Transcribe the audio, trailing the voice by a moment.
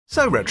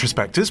So,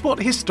 retrospectors, what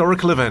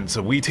historical events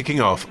are we ticking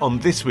off on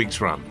this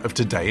week's run of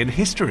Today in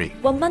History?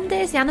 Well,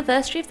 Monday is the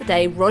anniversary of the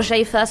day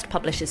Roget first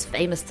published his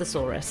famous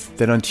Thesaurus.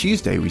 Then on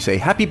Tuesday we say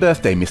happy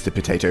birthday, Mr.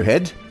 Potato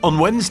Head. On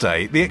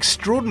Wednesday, the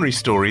extraordinary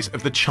stories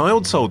of the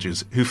child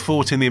soldiers who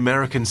fought in the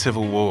American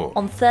Civil War.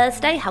 On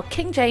Thursday, how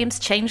King James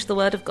changed the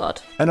word of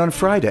God. And on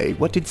Friday,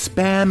 what did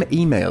spam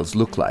emails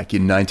look like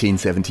in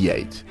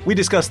 1978? We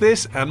discuss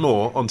this and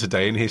more on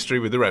Today in History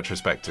with the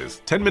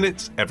retrospectors. 10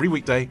 minutes every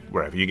weekday,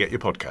 wherever you get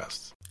your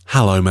podcasts.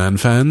 Hello Man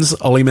fans,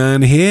 Ollie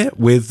Mann here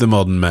with The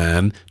Modern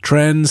Man,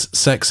 trends,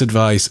 sex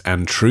advice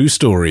and true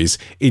stories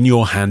in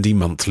your handy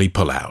monthly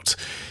pullout.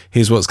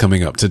 Here's what's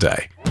coming up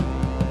today.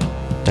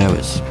 There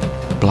was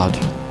blood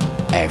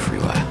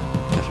everywhere,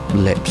 just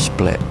lip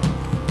split,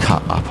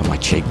 cut up on my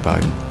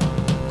cheekbone,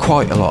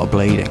 quite a lot of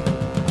bleeding.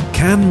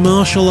 Can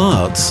martial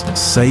arts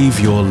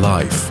save your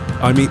life?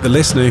 I meet the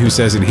listener who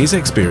says in his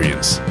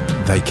experience,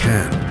 they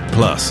can.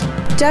 Plus,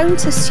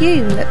 don't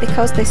assume that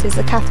because this is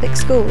a Catholic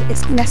school,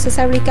 it's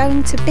necessarily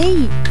going to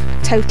be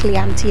totally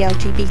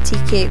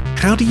anti-LGBTQ.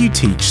 how do you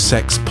teach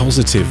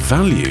sex-positive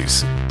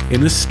values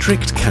in a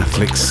strict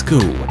Catholic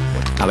school?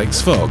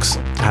 Alex Fox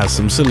has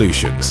some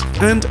solutions,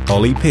 and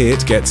Ollie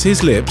Peart gets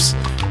his lips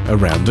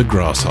around a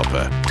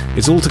grasshopper.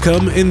 It's all to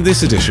come in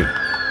this edition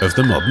of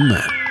The Modern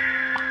Man.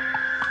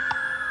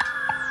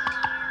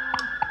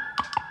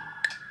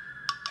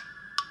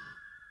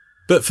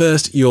 But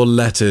first, your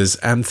letters,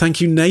 and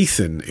thank you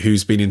Nathan,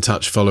 who's been in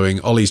touch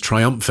following Ollie's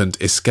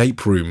triumphant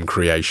escape room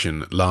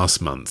creation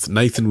last month.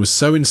 Nathan was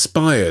so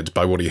inspired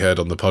by what he heard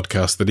on the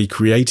podcast that he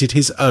created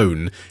his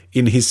own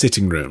in his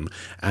sitting room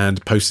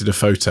and posted a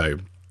photo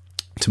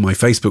to my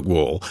Facebook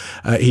wall.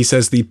 He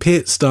says the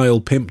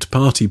Peart-style pimped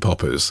party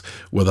poppers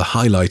were the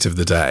highlight of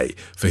the day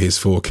for his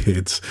 4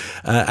 kids.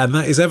 And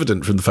that is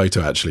evident from the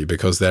photo, actually,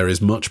 because there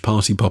is much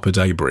party popper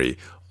debris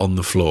on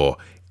the floor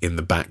in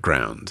the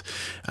background.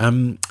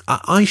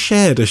 I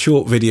shared a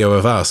short video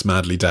of us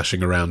madly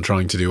dashing around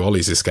trying to do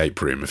Ollie's escape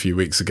room a few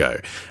weeks ago,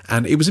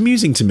 and it was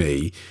amusing to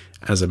me,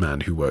 as a man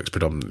who works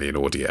predominantly in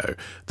audio,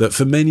 that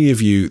for many of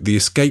you, the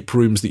escape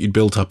rooms that you'd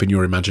built up in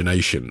your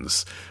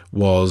imaginations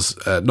was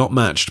not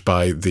matched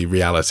by the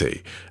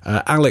reality.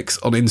 Alex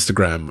on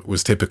Instagram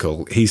was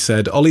typical. He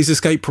said, Ollie's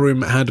escape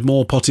room had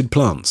more potted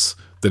plants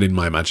than in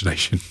my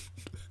imagination.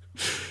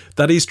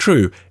 That is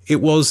true.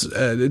 It was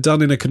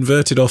done in a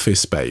converted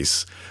office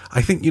space.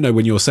 I think,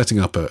 when you're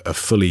setting up a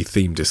fully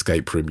themed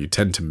escape room, you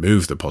tend to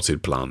move the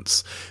potted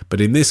plants.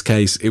 But in this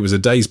case, it was a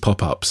day's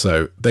pop-up,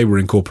 so they were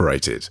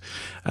incorporated.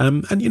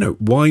 And,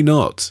 why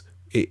not?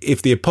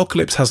 If the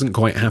apocalypse hasn't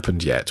quite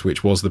happened yet,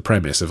 which was the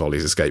premise of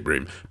Ollie's escape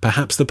room,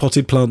 perhaps the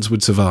potted plants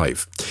would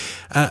survive.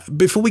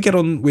 Before we get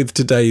on with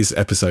today's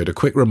episode, a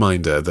quick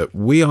reminder that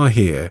we are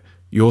here,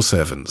 your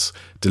servants,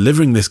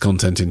 delivering this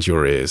content into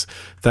your ears,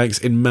 thanks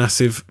in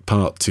massive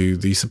part to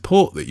the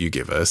support that you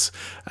give us.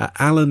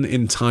 Alan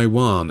in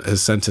Taiwan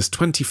has sent us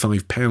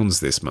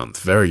 £25 this month.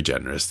 Very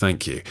generous,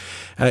 thank you.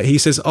 He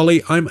says,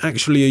 Ollie, I'm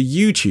actually a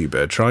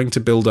YouTuber trying to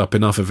build up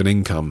enough of an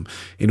income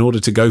in order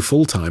to go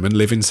full-time and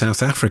live in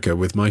South Africa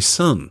with my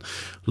son.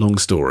 Long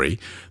story.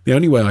 The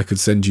only way I could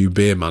send you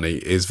beer money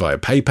is via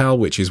PayPal,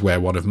 which is where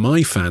one of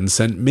my fans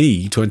sent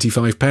me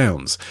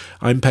 £25.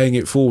 I'm paying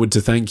it forward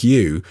to thank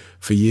you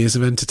for years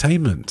of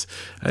entertainment.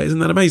 Isn't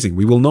that amazing?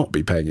 We will not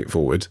be paying it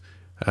forward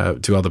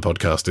to other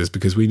podcasters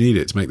because we need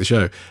it to make the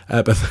show.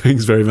 But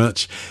thanks very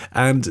much.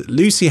 And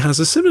Lucy has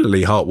a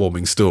similarly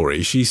heartwarming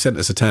story. She sent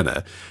us a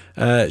tenner.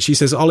 She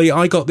says, Ollie,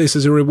 I got this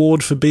as a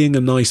reward for being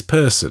a nice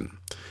person.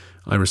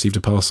 I received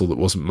a parcel that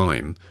wasn't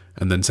mine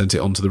and then sent it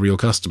on to the real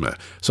customer.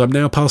 So I'm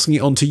now passing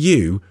it on to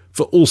you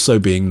for also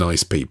being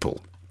nice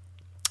people.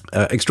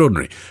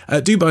 Extraordinary.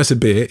 Do buy us a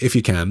beer if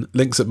you can.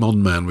 Links at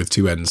modernman.co.uk.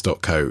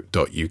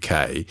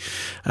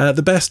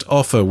 The best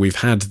offer we've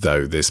had,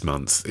 though, this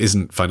month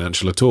isn't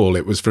financial at all.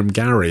 It was from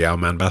Gary, our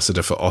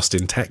ambassador for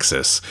Austin,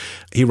 Texas.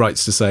 He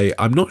writes to say,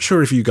 I'm not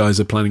sure if you guys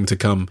are planning to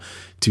come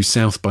to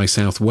South by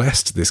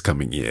Southwest this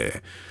coming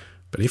year,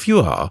 but if you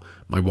are,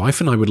 my wife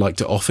and I would like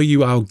to offer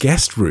you our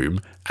guest room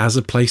as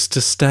a place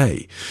to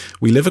stay.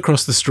 We live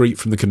across the street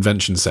from the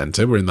convention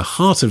centre. We're in the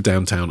heart of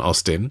downtown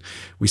Austin.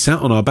 We sat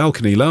on our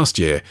balcony last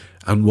year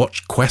and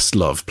watched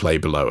Questlove play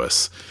below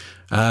us.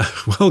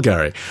 Well,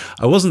 Gary,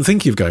 I wasn't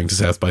thinking of going to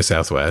South by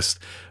Southwest,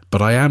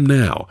 but I am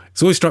now.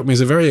 It's always struck me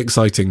as a very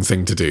exciting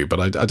thing to do,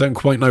 but I don't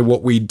quite know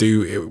what we'd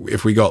do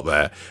if we got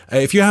there.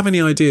 If you have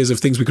any ideas of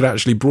things we could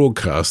actually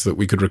broadcast that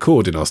we could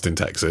record in Austin,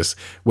 Texas,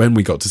 when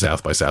we got to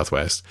South by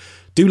Southwest,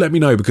 do let me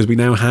know, because we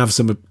now have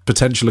some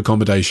potential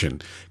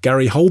accommodation.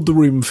 Gary, hold the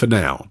room for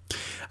now.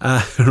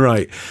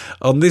 Right,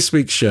 on this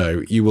week's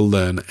show, you will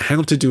learn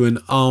how to do an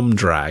arm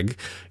drag,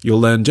 you'll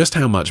learn just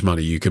how much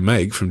money you can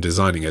make from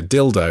designing a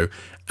dildo,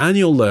 and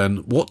you'll learn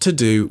what to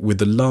do with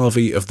the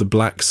larvae of the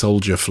black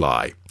soldier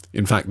fly.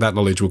 In fact, that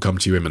knowledge will come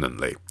to you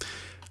imminently.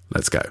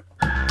 Let's go.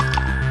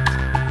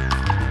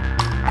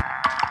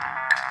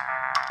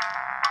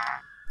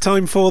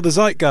 Time for the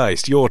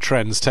Zeitgeist, your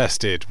trends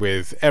tested,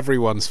 with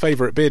everyone's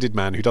favourite bearded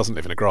man who doesn't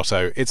live in a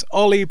grotto. It's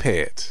Ollie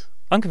Peart.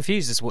 I'm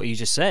confused as to what you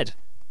just said.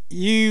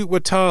 you were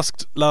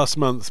tasked last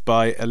month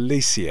by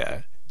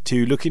Alicia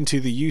to look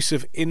into the use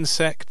of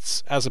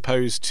insects as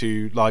opposed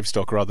to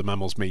livestock or other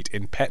mammals' meat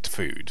in pet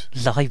food.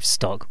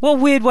 Livestock? What a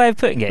weird way of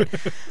putting it.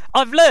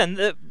 I've learned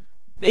that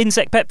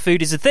insect pet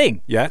food is a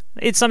thing. Yeah?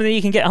 It's something that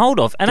you can get hold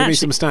of. And Give me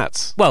actually, some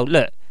stats. well,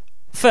 look,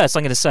 first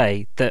I'm going to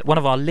say that one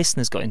of our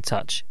listeners got in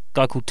touch, a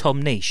guy called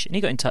Tom Niche, and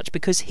he got in touch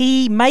because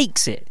he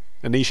makes it.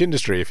 A niche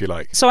industry, if you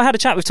like. So I had a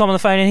chat with Tom on the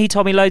phone and he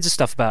told me loads of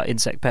stuff about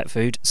insect pet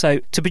food. So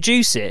to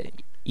produce it,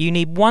 you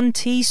need 1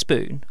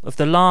 teaspoon of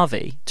the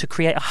larvae to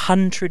create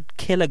 100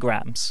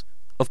 kilograms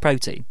of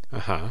protein.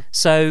 Uh-huh.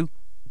 So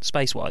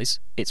space-wise,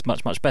 it's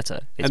much, much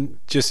better. And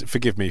just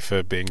forgive me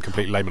for being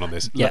complete layman on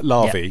this. Yeah,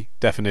 Larvae,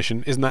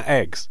 definition, isn't that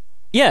eggs?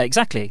 Yeah,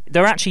 exactly.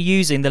 They're actually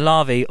using the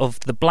larvae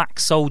of the black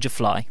soldier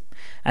fly,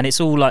 and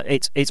it's all like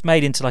it's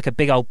made into like a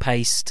big old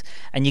paste,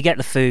 and you get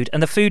the food,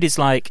 and the food is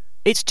like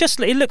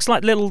it looks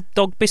like little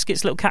dog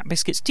biscuits, little cat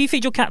biscuits. Do you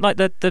feed your cat like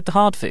the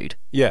hard food?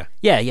 Yeah.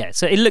 Yeah.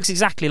 So it looks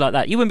exactly like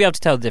that. You wouldn't be able to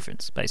tell the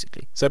difference,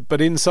 basically. So, but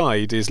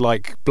inside is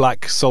like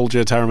black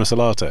soldier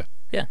taramasalata.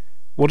 Yeah.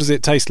 What does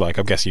it taste like?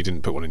 I'm guessing you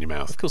didn't put one in your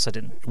mouth. Of course I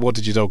didn't. What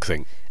did your dog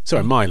think?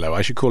 Sorry, Milo.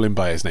 I should call him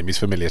by his name. He's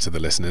familiar to the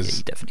listeners. Yeah,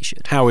 you definitely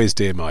should. How is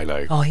dear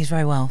Milo? Oh, he's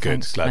very well. Good.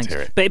 Thanks. Glad to hear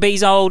it. But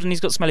he's old and he's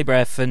got smelly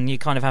breath, and you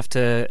kind of have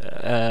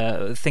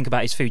to think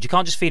about his food. You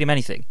can't just feed him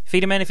anything.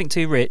 Feed him anything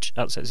too rich,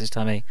 upsets his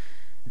tummy.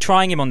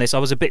 Trying him on this, I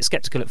was a bit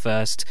sceptical at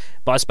first,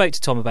 but I spoke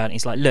to Tom about it, and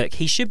he's like, look,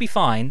 he should be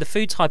fine. The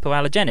food's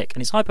hypoallergenic,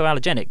 and it's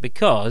hypoallergenic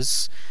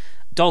because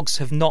dogs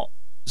have not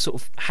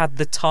sort of had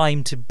the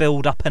time to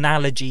build up an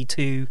allergy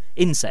to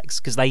insects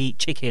because they eat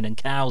chicken and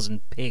cows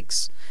and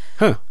pigs.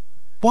 Huh.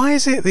 Why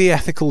is it the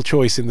ethical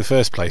choice in the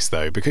first place,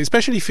 though? Because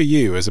especially for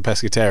you as a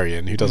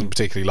pescatarian who doesn't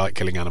particularly like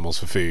killing animals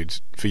for food,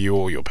 for you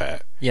or your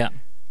pet, Yeah.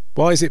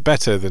 why is it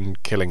better than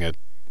killing a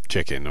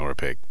chicken or a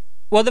pig?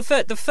 Well, the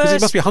first... Because it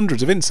must be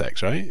hundreds of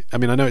insects, right? I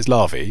mean, I know it's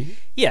larvae.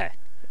 Yeah,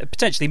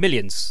 potentially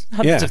millions,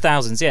 hundreds of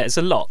thousands. Yeah, it's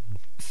a lot.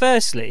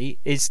 Firstly,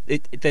 is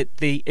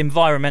the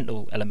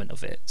environmental element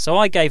of it. So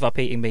I gave up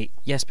eating meat,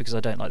 yes, because I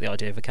don't like the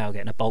idea of a cow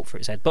getting a bolt for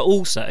its head, but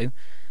also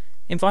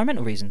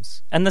environmental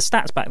reasons. And the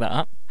stats back that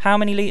up. How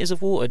many litres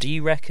of water do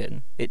you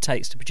reckon it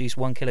takes to produce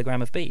 1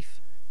 kilogram of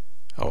beef?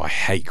 Oh, I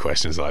hate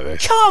questions like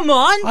this. Come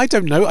on! I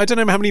don't know. I don't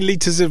know how many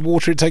litres of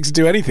water it takes to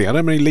do anything. I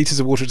don't know how many litres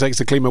of water it takes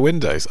to clean my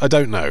windows. I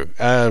don't know.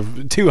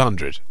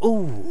 200.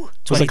 Ooh,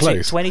 Was that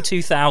close?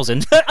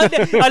 22,000.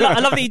 I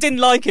love that you didn't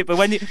like it, but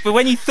when you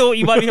thought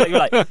you might be, you were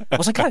like,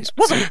 wasn't close,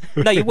 wasn't?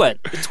 No, you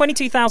weren't.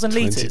 22,000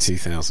 litres.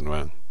 22,000.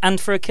 Wow. And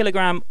for a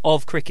kilogram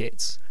of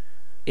crickets,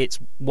 it's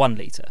 1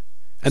 litre.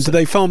 And do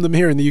they farm them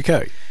here in the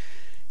UK?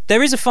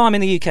 There is a farm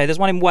in the UK. There's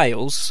one in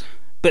Wales.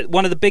 But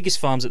one of the biggest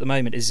farms at the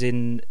moment is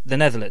in the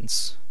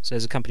Netherlands. So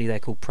there's a company there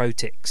called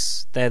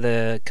Protix. They're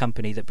the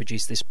company that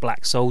produced this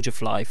black soldier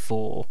fly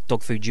for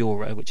dog food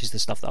Jura, which is the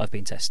stuff that I've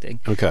been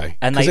testing. Okay.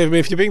 And because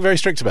if you're being very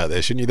strict about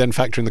this, shouldn't you then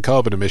factor in the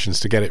carbon emissions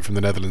to get it from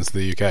the Netherlands to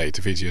the UK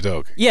to feed to your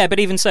dog? Yeah,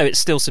 but even so, it's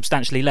still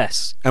substantially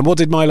less. And what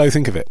did Milo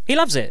think of it? He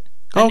loves it.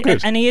 Oh,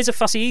 good. And he is a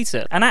fussy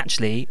eater. And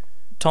actually,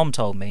 Tom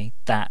told me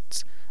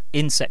that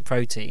insect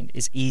protein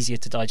is easier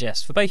to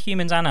digest for both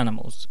humans and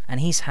animals, and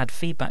he's had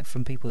feedback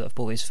from people that have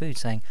bought his food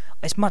saying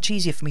it's much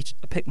easier for me to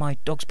pick my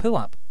dog's poo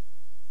up,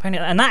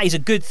 and that is a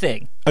good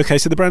thing. Okay,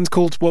 so the brand's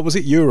called, what was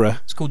it, Jura?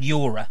 It's called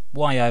Jura,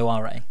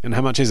 Yora. And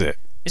how much is it?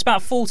 It's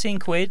about 14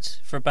 quid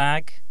for a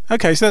bag.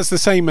 Okay, so that's the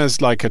same as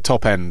like a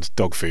top end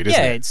dog food,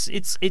 isn't it?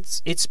 Yeah,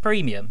 it's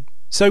premium.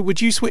 So would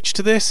you switch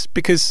to this?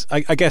 Because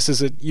I guess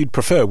you'd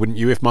prefer, wouldn't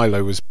you, if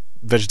Milo was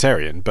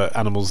vegetarian, but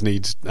animals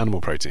need animal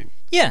protein?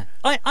 Yeah,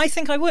 I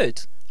think I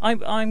would.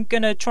 I'm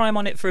going to try him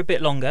on it for a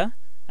bit longer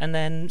and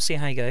then see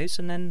how he goes.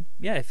 And then,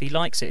 yeah, if he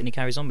likes it and he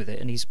carries on with it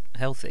and he's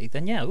healthy,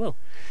 then yeah, I will.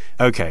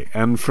 Okay,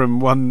 and from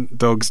one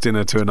dog's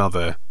dinner to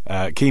another,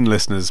 keen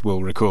listeners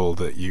will recall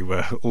that you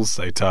were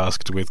also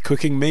tasked with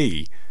cooking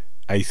me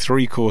a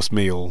 3-course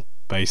meal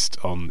based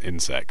on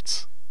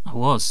insects. I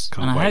was.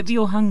 Can't and wait. I hope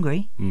you're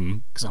hungry,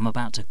 because I'm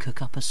about to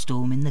cook up a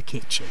storm in the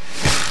kitchen.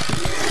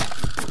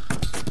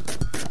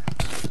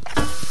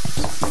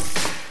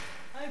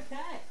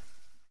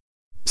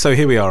 So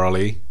here we are,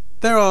 Ollie.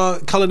 There are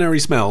culinary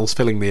smells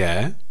filling the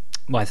air.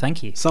 Why,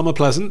 thank you. Some are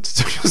pleasant,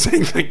 so you're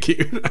saying thank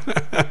you.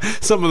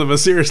 Some of them are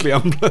seriously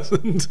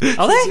unpleasant.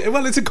 Are they?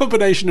 Well, it's a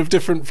combination of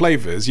different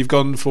flavours. You've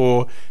gone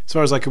for, as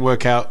far as I can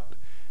work out,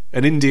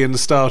 an Indian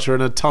starter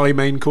and a Thai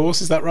main course,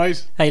 is that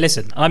right? Hey,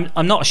 listen, I'm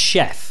not a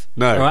chef.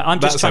 No, all right? I'm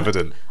just that's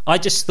evident. I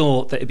just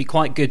thought that it'd be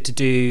quite good to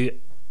do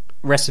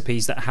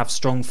recipes that have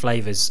strong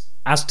flavours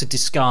as to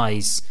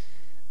disguise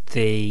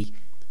the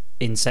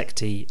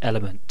insecty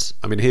element.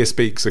 I mean, here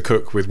speaks a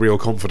cook with real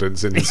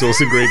confidence in his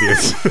source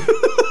ingredients.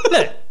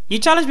 Look, you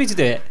challenged me to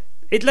do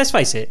it. Let's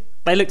face it,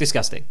 they look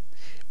disgusting.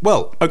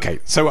 Well, okay,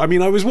 so I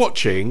mean, I was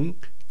watching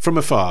from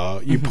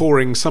afar you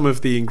pouring some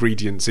of the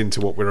ingredients into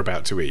what we're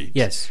about to eat.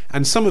 Yes.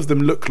 And some of them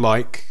look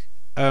like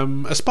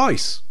a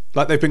spice.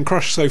 Like they've been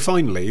crushed so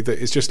finely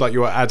that it's just like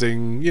you're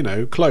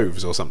adding,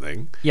 cloves or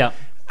something. Yeah.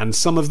 and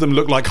some of them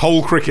look like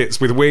whole crickets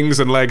with wings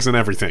and legs and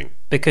everything.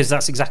 Because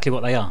that's exactly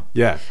what they are.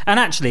 Yeah. And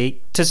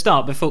actually, to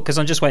start, because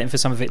I'm just waiting for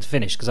some of it to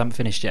finish, because I haven't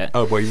finished yet.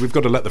 Oh, well, we've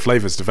got to let the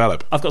flavours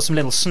develop. I've got some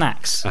little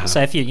snacks. Uh-huh.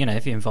 So if you're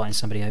inviting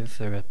somebody over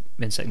for an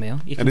insect meal,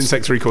 you can An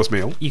insect 3-course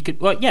meal. You could,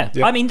 well, yeah.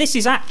 Yeah. I mean, this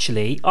is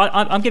actually,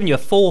 I'm giving you a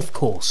 4th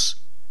course.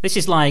 This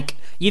is like,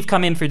 you've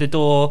come in through the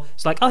door,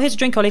 it's like, oh, here's a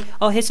drink, Ollie.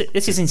 Oh, this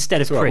is instead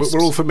of All right, crisps.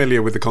 we're all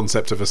familiar with the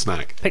concept of a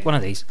snack. Pick one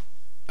of these.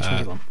 Which one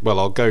do you want? Well,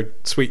 I'll go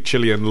sweet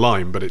chili and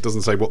lime, but it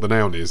doesn't say what the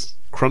noun is.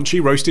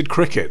 Crunchy roasted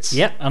crickets.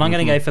 Yep, and I'm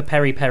going to go for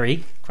peri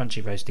peri,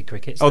 crunchy roasted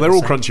crickets. Oh, they're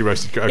all So- crunchy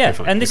roasted. Okay, yeah,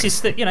 fine. and this Okay.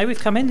 is the, we've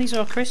come in. These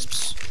are our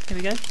crisps. Here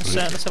we go.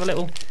 Let's have a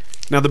little.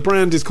 Now, the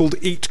brand is called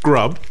Eat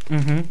Grub.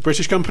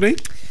 British company.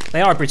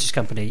 They are a British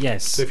company,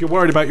 yes. So if you're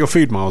worried about your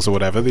food miles or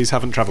whatever, these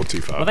haven't travelled too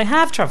far. Well, they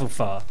have travelled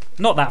far.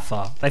 Not that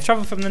far. They've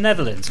travelled from the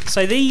Netherlands.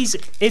 So these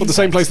Well, the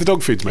same place the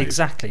dog food's made.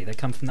 Exactly. They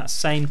come from that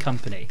same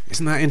company.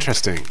 Isn't that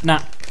interesting?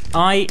 Now,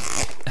 I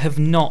have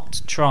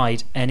not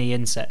tried any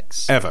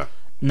insects. Ever.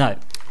 No.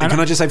 And can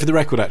I just say for the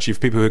record, actually,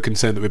 for people who are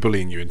concerned that we're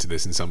bullying you into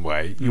this in some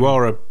way, you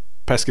are a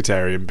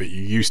pescatarian, but you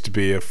used to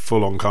be a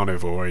full-on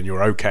carnivore, and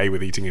you're okay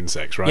with eating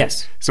insects, right?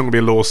 Yes. It's not going to be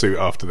a lawsuit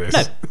after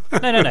this.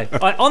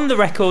 No. On the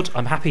record,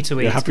 I'm happy to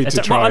eat. You're happy to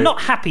Well, try I'm it.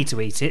 not happy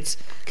to eat it,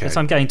 but Okay.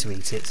 I'm going to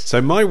eat it.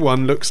 So my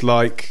one looks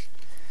like...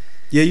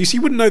 Yeah, you see,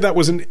 you wouldn't know that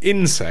was an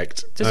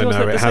insect. Does Oh yours no,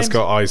 look it the has same?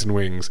 got eyes and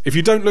wings. If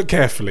you don't look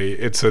carefully,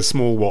 it's a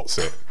small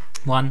what's-it.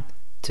 1,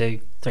 2,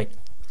 3.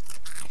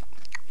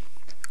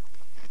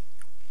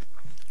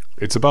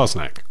 It's a bar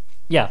snack.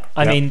 Yeah,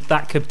 I Yeah. mean,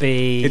 that could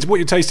be It's what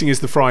you're tasting is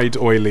the fried,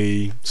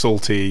 oily,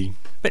 salty...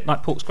 a bit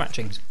like pork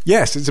scratchings.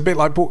 Yes, it's a bit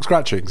like pork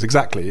scratchings,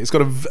 exactly. It's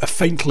got a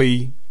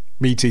faintly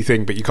meaty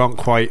thing, but you can't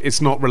quite... It's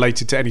not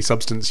related to any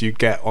substance you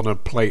get on a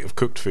plate of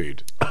cooked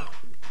food.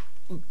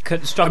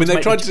 I mean,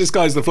 they've tried to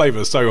disguise the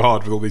flavour so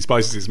hard with all these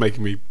spices, it's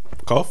making me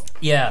cough.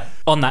 Yeah.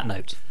 On that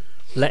note,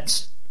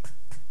 let's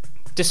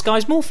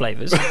disguise more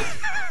flavours,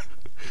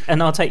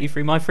 and I'll take you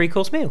through my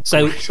 3-course meal.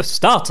 So, the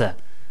starter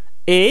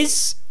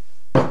is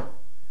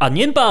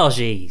onion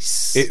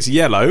bhaji's. It's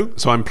yellow,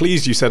 so I'm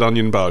pleased you said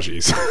onion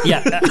bhaji's.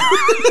 Yeah.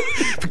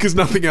 Because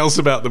nothing else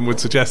about them would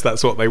suggest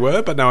that's what they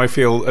were, but now I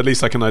feel at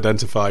least I can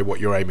identify what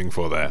you're aiming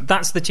for there.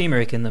 That's the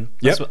turmeric in them.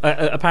 Yep.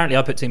 That's apparently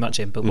I put too much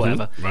in, but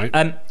whatever.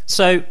 right.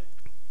 So,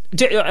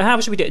 how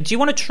should we do it? Do you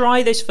want to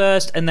try this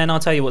first, and then I'll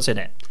tell you what's in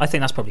it? I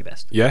think that's probably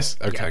best. Yes?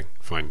 Okay,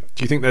 fine.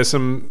 Do you think there's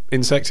some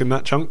insect in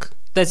that chunk?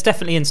 There's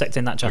definitely insect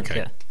in that chunk,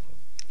 Okay. yeah.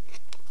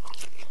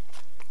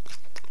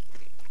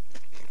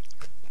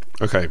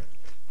 Okay.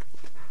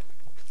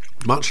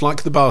 Much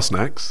like the bar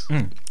snacks,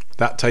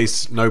 that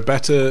tastes no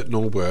better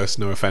nor worse,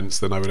 no offence,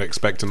 than I would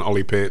expect an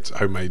Ollie Pitt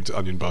homemade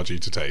onion bhaji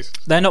to taste.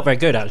 They're not very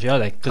good, actually, are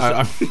they?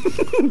 'Cause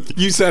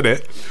You said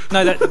it.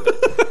 no,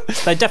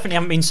 they definitely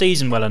haven't been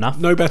seasoned well enough.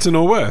 No better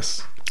nor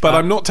worse. But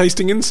I'm not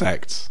tasting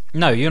insects.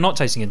 No, you're not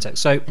tasting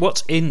insects. So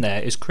what's in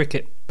there is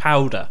cricket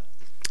powder.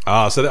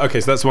 Ah, so so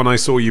that's one I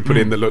saw you put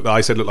in that I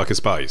said looked like a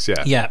spice.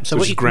 Yeah. Yeah. So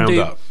what it's you ground can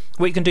do, up.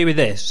 what you can do with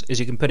this is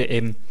you can put it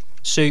in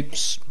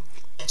soups,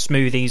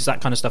 smoothies,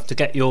 that kind of stuff to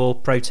get your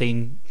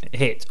protein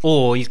hit,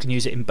 or you can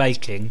use it in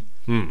baking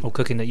or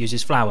cooking that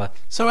uses flour.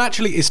 So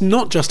actually, it's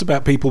not just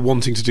about people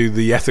wanting to do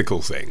the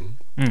ethical thing.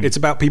 It's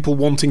about people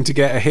wanting to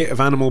get a hit of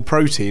animal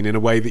protein in a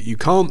way that you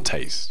can't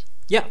taste.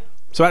 Yeah.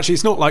 So actually,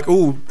 it's not like,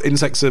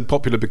 insects are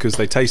popular because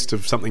they taste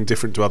of something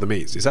different to other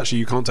meats. It's actually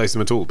you can't taste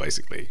them at all,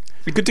 basically.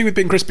 It could do with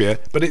being crispier,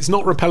 but it's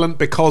not repellent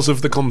because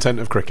of the content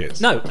of crickets.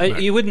 No,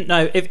 you wouldn't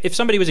know. If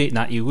somebody was eating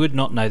that, you would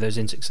not know those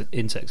insects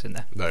in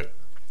there. No.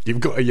 You've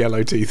got a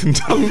yellow teeth and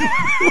tongue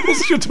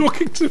whilst you're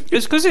talking to me.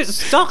 It's because it's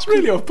stuck. It's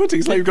really off-putting.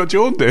 It's like you've got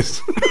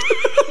jaundice.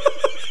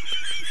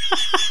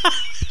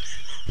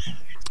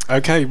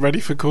 Okay, ready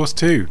for course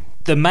 2.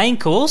 The main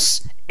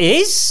course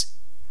is...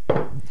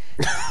 Oh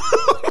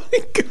my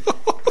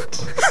God.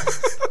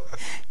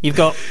 You've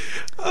got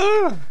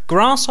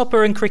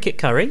grasshopper and cricket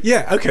curry.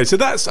 Yeah, okay, so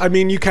that's... I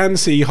mean, you can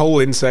see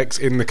whole insects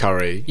in the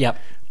curry. Yep.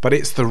 But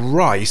it's the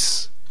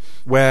rice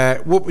where...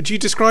 What would you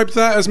describe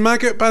that as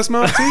maggot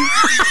basmati?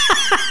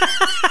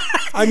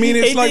 I mean,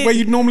 it's like where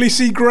you'd normally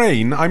see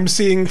grain. I'm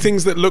seeing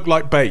things that look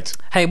like bait.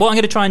 Hey, what I'm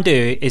going to try and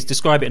do is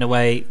describe it in a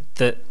way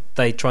that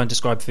they try and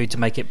describe food to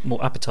make it more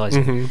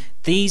appetising.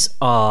 These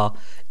are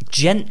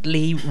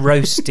gently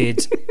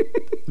roasted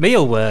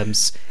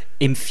mealworms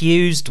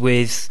infused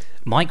with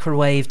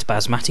microwaved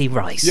basmati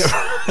rice.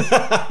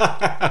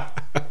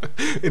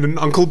 In an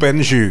Uncle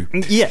Ben jus.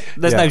 Yeah,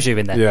 there's no jus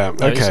in there. Yeah,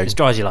 No, okay. It's as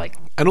dry as you like.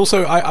 And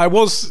also, I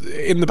was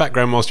in the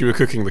background whilst you were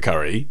cooking the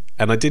curry,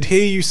 and I did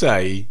hear you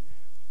say,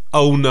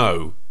 "Oh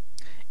no."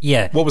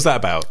 Yeah. What was that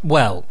about?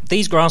 Well,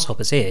 these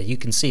grasshoppers here, you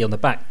can see on the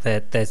back,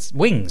 there's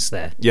wings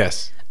there.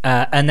 Yes.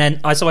 And then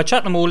I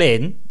chucked them all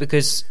in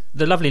because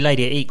the lovely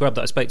lady at Eat Grub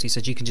that I spoke to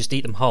said you can just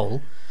eat them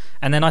whole.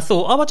 And then I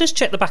thought, I'll just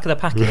check the back of the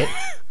packet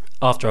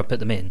after I put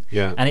them in.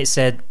 Yeah. And it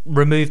said,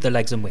 remove the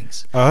legs and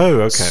wings. Oh,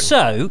 okay.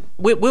 So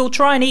we'll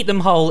try and eat them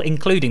whole,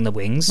 including the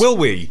wings. Will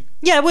we?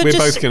 Yeah, we're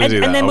both going to do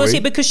that. And then we'll see,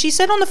 because she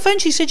said on the phone,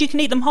 she said you can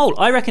eat them whole.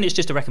 I reckon it's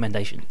just a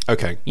recommendation.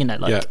 Okay.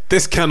 Like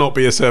this cannot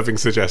be a serving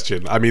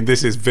suggestion. I mean,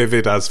 this is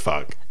vivid as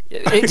fuck.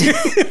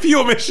 If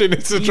your mission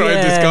is to try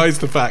and disguise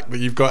the fact that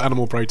you've got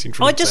animal protein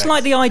from I just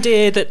like the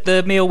idea that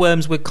the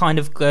mealworms would kind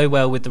of go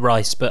well with the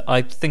rice, but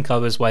I think I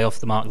was way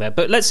off the mark there.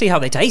 But let's see how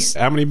they taste.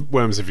 How many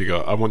worms have you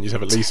got? I want you to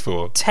have at least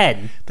 4.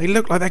 10. They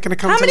look like they're going to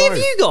come How to many life. have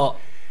you got?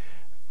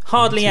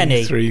 Hardly 1, 2,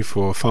 any. 3,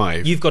 4,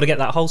 5. You've got to get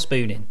that whole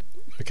spoon in.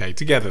 Okay,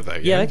 together though.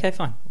 Yeah, okay,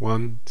 fine.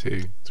 1,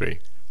 2, 3.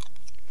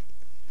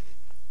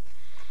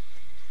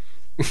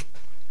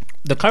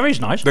 The curry's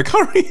nice. The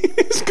curry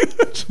is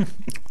good.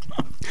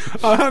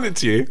 I'll hand it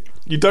to you.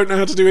 You don't know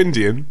how to do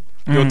Indian.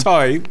 Your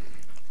Thai,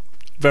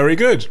 very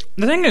good.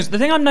 The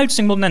thing I'm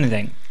noticing more than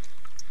anything,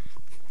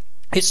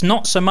 it's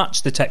not so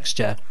much the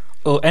texture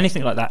or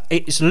anything like that.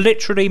 It's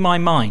literally my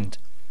mind.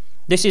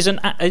 This is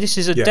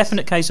a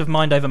definite case of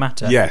mind over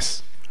matter.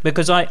 Yes.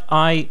 Because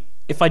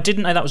if I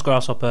didn't know that was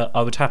grasshopper,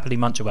 I would happily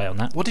munch away on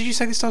that. What did you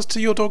say this does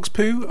to your dog's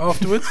poo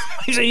afterwards?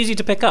 It's easy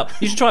to pick up.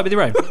 You should try it with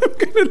your own. I'm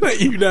going to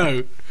let you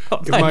know.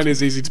 Mine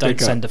is easy to pick up.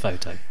 Don't send a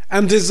photo.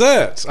 And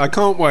dessert. I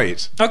can't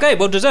wait. Okay,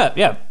 well, dessert,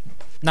 yeah.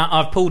 Now,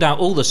 I've pulled out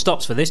all the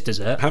stops for this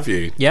dessert. Have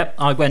you? Yep,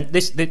 I went...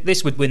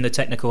 This would win the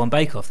technical on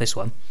Bake Off, this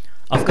one.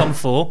 I've gone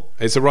for...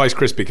 It's a Rice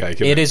Krispie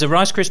cake, isn't it? It is a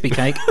Rice Krispie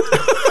cake.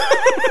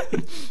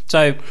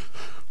 So,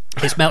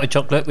 it's melted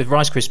chocolate with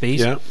Rice Krispies.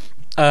 Yeah.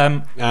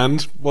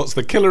 And what's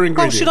the killer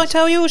ingredient? Oh, should I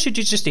tell you, or should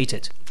you just eat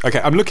it?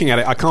 Okay, I'm looking at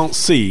it. I can't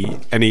see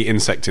any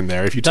insect in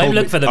there. If you Don't told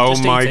look me, for them, oh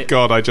just my eat it.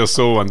 God, I just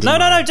saw one.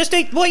 No, just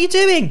eat. What are you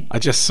doing? I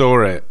just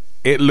saw it.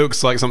 It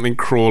looks like something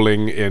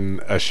crawling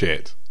in a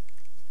shit.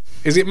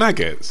 Is it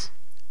maggots?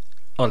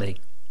 Ollie,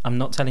 I'm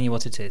not telling you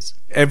what it is.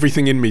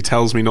 Everything in me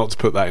tells me not to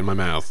put that in my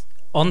mouth.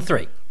 On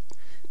 3.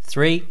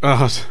 3,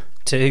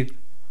 2,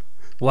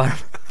 1.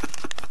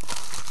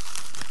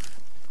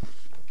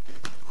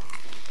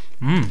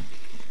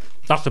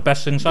 That's the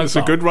best thing so far. It's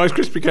a good Rice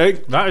Krispie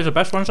cake. That is the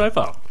best one so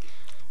far.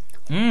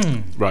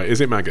 Right, is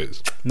it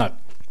maggots? No.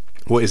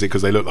 What is it?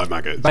 Because they look like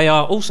maggots. They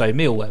are also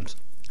mealworms.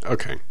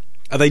 Okay.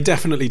 Are they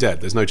definitely dead?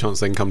 There's no chance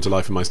they can come to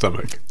life in my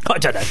stomach. I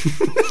don't know.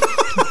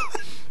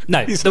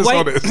 No, He's the way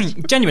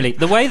honest. genuinely,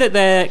 the way that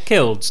they're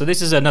killed. So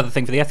this is another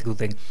thing for the ethical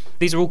thing.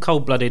 These are all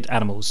cold-blooded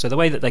animals. So the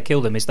way that they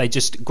kill them is they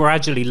just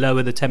gradually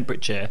lower the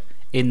temperature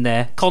in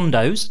their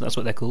condos. That's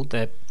what they're called.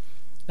 They're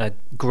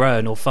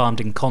grown or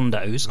farmed in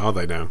condos. Are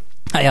they now?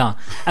 They are,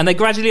 and they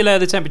gradually lower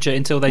the temperature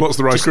until they. What's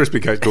the Rice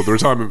Krispie cake called? The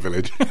retirement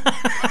village.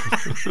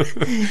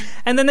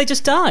 And then they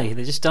just die.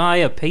 They just die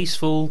a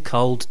peaceful,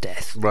 cold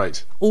death.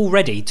 Right.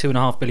 Already,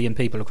 2.5 billion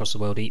people across the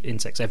world eat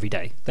insects every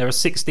day. There are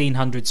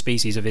 1,600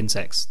 species of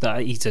insects that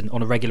are eaten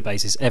on a regular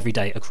basis every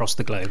day across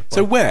the globe.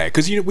 So where?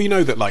 Because we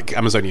know that like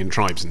Amazonian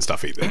tribes and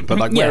stuff eat them, but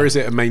like where is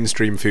it a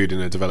mainstream food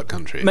in a developed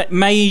country?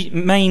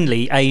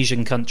 Mainly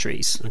Asian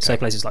countries, so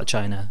places like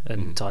China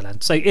and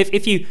Thailand. So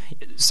if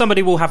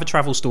somebody will have a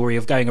travel story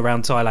of going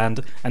around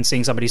Thailand and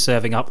seeing somebody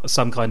serving up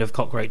some kind of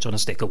cockroach on a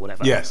stick or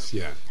whatever. Yes,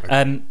 yeah.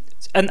 Okay.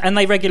 And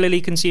they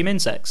regularly consume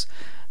insects.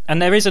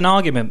 And there is an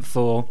argument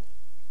for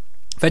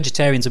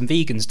vegetarians and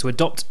vegans to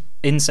adopt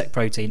insect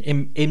protein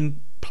in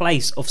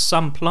place of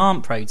some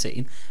plant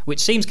protein,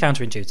 which seems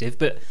counterintuitive,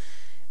 but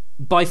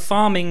by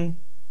farming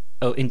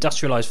or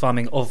industrialised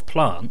farming of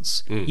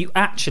plants, you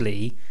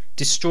actually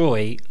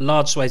destroy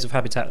large swathes of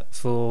habitat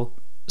for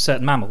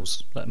certain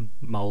mammals, like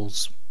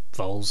moles,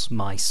 voles,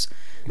 mice.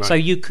 Right. So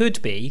you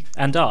could be,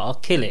 and are,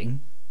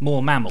 killing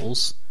more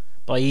mammals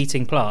by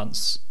eating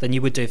plants than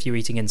you would do if you were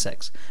eating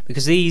insects.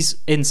 Because these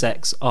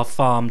insects are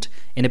farmed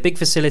in a big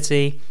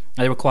facility,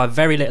 they require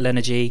very little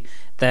energy,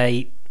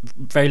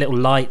 very little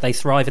light, they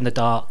thrive in the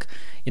dark,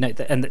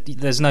 and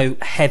there's no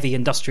heavy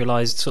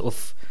industrialised sort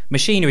of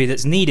machinery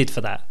that's needed for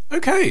that.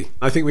 Okay.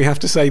 I think we have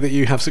to say that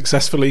you have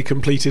successfully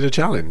completed a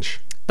challenge.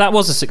 That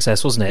was a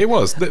success, wasn't it? It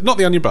was. Not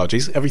the onion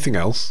barges, everything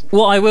else.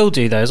 What I will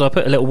do, though, is I'll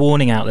put a little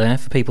warning out there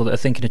for people that are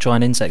thinking of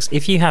trying insects.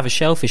 If you have a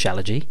shellfish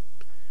allergy,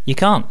 you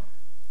can't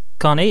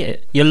eat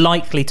it. You're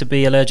likely to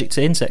be allergic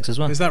to insects as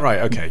well. Is that right?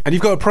 Okay. And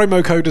you've got a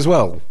promo code as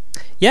well.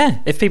 Yeah,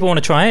 if people want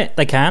to try it,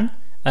 they can.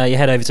 You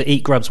head over to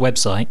Eat Grub's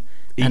website.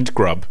 Eat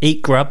Grub,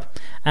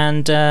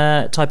 and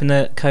type in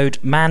the code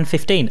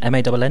MANN15,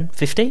 MANN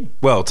 15.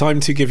 Well,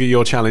 time to give you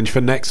your challenge for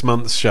next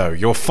month's show,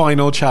 your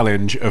final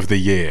challenge of the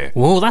year.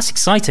 Whoa, that's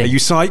exciting. Are you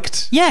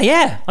psyched?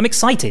 Yeah, I'm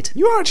excited.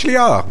 You actually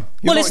are.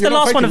 It's the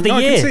last one of the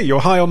year. I can see,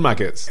 you're high on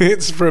maggots.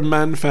 It's from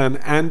Man fan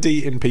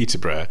Andy in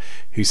Peterborough,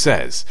 who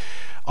says,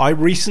 I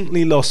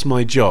recently lost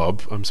my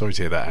job. I'm sorry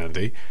to hear that,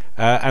 Andy.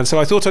 And so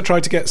I thought I'd try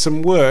to get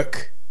some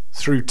work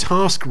through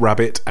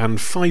TaskRabbit and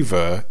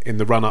Fiverr in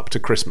the run-up to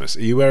Christmas.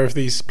 Are you aware of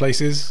these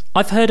places?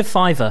 I've heard of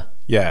Fiverr.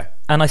 Yeah.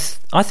 And I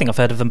think I've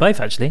heard of them both,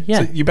 actually.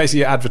 Yeah. So you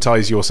basically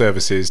advertise your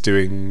services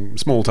doing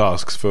small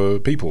tasks for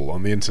people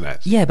on the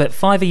internet. Yeah, but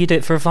Fiverr, you do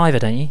it for a fiver,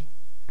 don't you?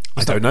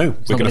 I don't know.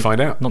 We're going to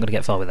find out. Not going to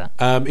get far with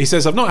that. He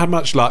says, I've not had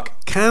much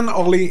luck. Can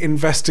Ollie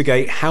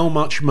investigate how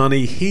much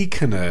money he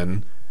can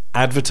earn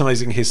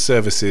advertising his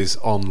services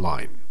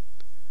online?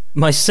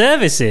 My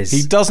services?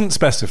 He doesn't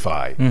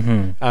specify.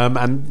 Mm-hmm.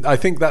 And I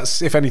think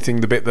that's, if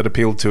anything, the bit that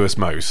appealed to us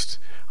most.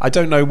 I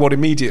don't know what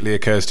immediately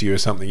occurs to you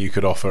as something you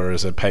could offer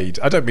as a paid...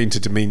 I don't mean to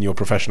demean your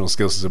professional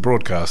skills as a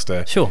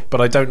broadcaster. Sure.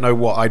 But I don't know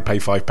what I'd pay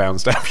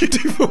 £5 to have you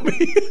do for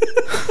me.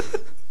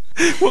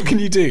 What can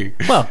you do?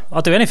 Well,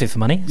 I'll do anything for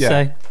money. Yeah.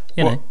 So,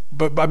 you know.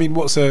 But I mean,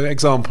 what's an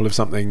example of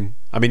something?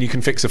 I mean, you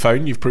can fix a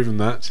phone. You've proven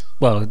that.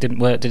 Well, it didn't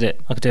work, did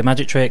it? I could do a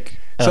magic trick.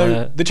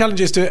 So the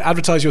challenge is to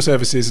advertise your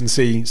services and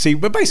see,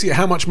 but basically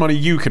how much money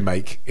you can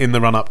make in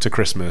the run-up to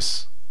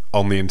Christmas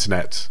on the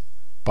internet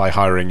by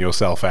hiring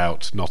yourself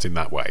out, not in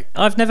that way.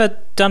 I've never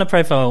done a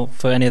profile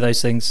for any of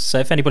those things, so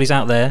if anybody's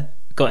out there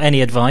got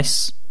any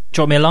advice,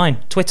 drop me a line.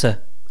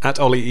 Twitter. At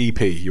Ollie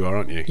EP, you are,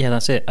 aren't you? Yeah,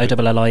 that's it.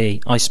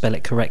 OLLIE. I spell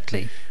it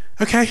correctly.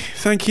 Okay,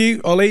 thank you,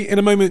 Ollie. In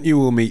a moment you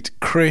will meet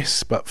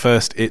Chris, but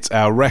first it's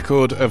our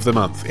record of the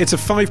month. It's a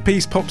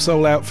 5-piece pop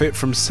soul outfit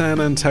from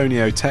San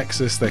Antonio,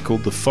 Texas. They're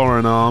called The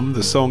Foreign Arm.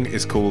 The song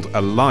is called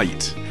A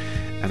Light,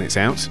 and it's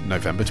out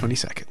November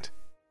 22nd.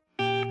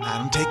 I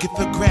don't take it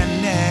for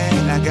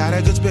granted. I got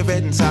a good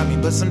spirit inside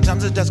me, but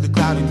sometimes it does get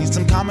cloudy. Need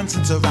some common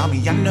sense around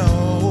me. I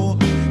know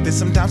that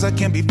sometimes I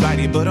can be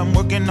flighty, but I'm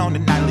working on it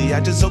nightly. I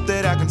just hope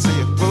that I can see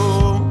it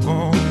through.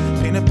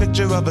 Paint a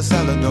picture of a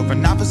salad over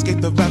and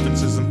obfuscate the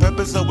references and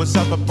purpose so it's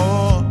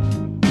self-report.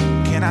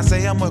 Can I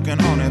say I'm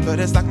working on it, but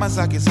it's like my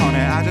psyche's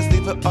haunted. I just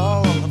leave it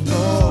all on the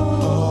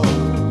floor.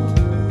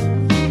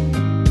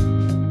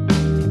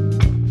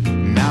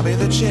 Now be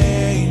the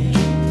change.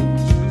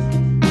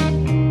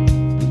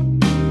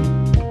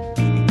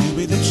 You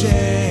be the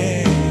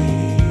change.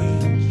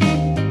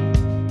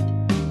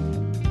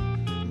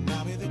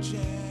 Now be the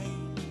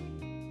change.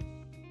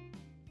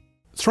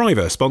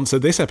 Thriver sponsor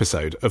this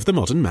episode of The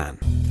Modern Man.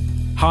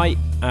 Hi,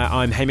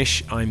 I'm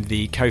Hamish. I'm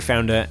the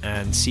co-founder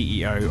and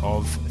CEO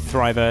of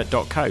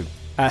Thriver.co.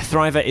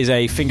 Thriver is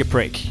a finger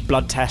prick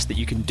blood test that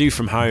you can do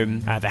from home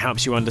that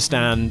helps you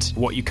understand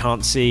what you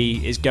can't see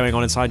is going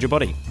on inside your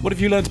body. What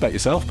have you learned about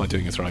yourself by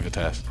doing a Thriver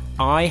test?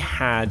 I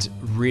had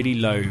really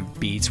low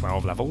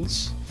B12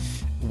 levels,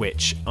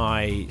 which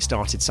I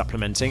started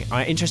supplementing.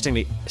 I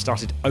interestingly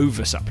started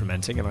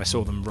over-supplementing and I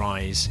saw them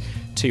rise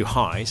too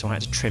high, so I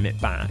had to trim it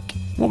back.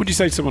 What would you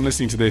say to someone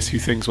listening to this who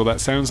thinks, well,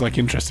 that sounds like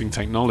interesting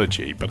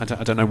technology, but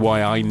I don't know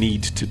why I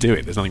need to do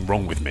it. There's nothing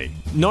wrong with me.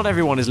 Not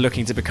everyone is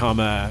looking to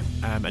become an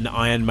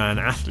Ironman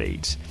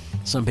athlete.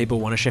 Some people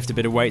want to shift a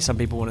bit of weight, some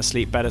people want to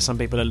sleep better, some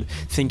people are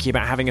thinking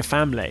about having a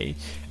family.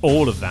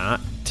 All of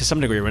that, to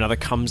some degree or another,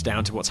 comes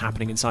down to what's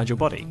happening inside your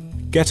body.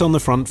 Get on the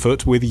front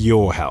foot with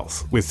your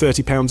health, with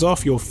 £30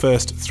 off your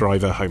first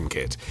Thriver home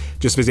kit.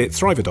 Just visit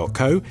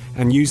thriver.co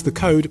and use the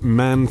code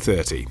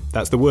MAN30.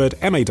 That's the word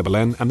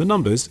MANN and the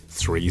numbers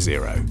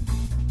 30.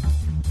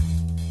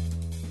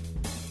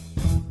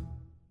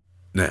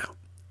 Now,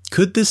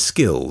 could the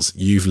skills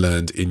you've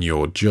learned in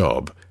your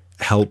job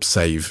help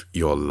save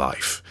your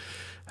life?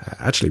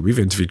 Actually, we've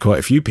interviewed quite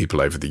a few people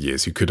over the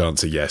years who could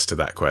answer yes to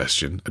that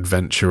question.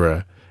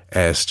 Adventurer,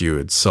 air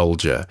steward,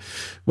 soldier.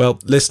 Well,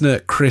 listener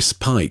Chris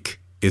Pike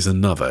is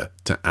another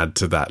to add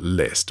to that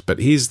list, but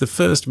he's the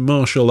first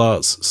martial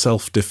arts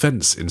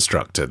self-defense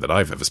instructor that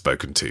I've ever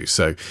spoken to,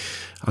 so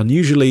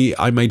unusually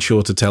I made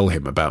sure to tell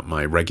him about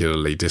my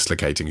regularly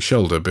dislocating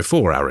shoulder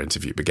before our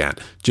interview began,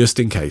 just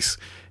in case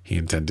he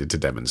intended to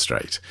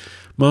demonstrate.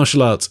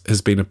 Martial arts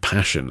has been a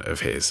passion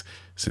of his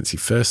since he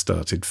first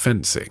started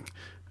fencing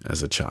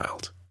as a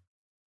child.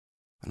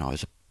 And I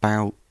was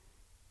about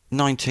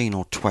 19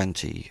 or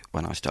 20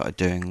 when I started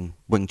doing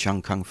Wing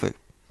Chun Kung Fu.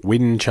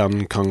 Wing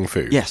Chun Kung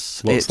Fu?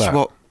 Yes, What's it's that?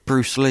 what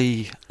Bruce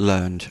Lee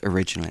learned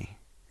originally.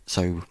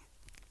 So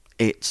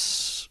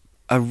it's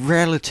a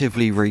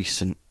relatively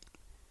recent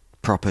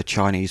proper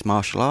Chinese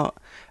martial art,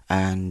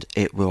 and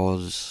it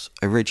was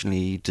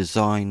originally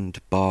designed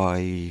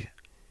by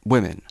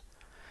women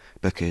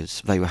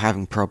because they were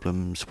having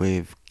problems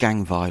with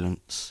gang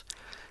violence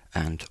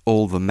and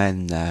all the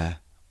men there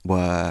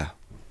were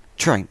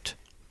trained.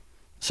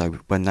 So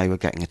when they were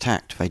getting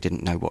attacked, they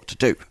didn't know what to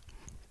do.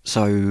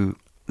 So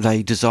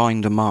they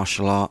designed a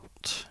martial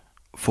art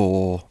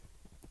for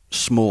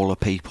smaller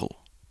people,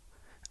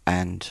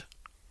 and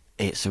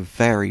it's a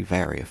very,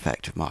 very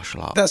effective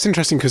martial art. That's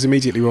interesting because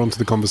immediately we're on to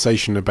the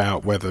conversation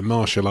about whether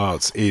martial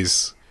arts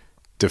is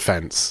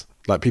defence.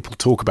 Like, people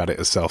talk about it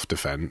as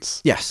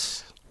self-defence.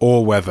 Yes.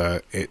 Or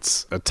whether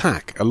it's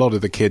attack. A lot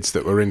of the kids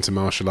that were into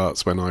martial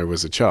arts when I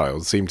was a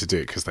child seemed to do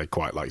it because they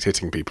quite liked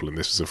hitting people, and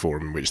this was a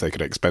forum in which they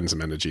could expend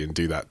some energy and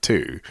do that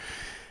too.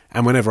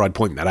 And whenever I'd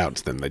point that out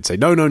to them, they'd say,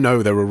 no,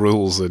 there are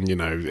rules, and, you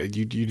know,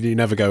 you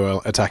never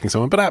go attacking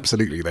someone. But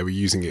absolutely, they were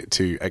using it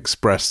to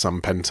express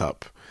some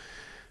pent-up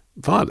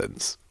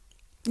violence.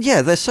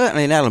 Yeah, there's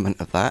certainly an element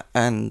of that,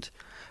 and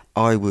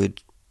I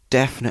would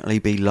definitely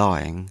be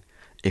lying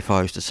if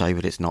I was to say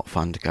that it's not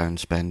fun to go and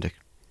spend a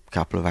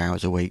couple of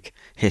hours a week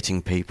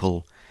hitting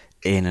people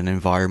in an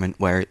environment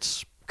where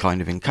it's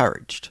kind of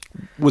encouraged.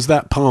 Was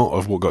that part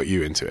of what got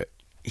you into it?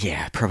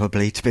 Yeah,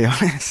 probably, to be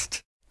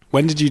honest.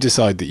 When did you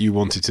decide that you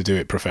wanted to do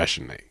it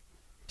professionally?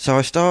 So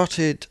I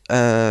started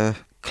a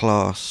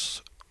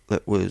class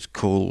that was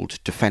called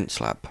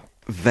Defence Lab.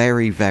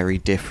 Very, very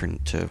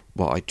different to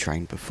what I'd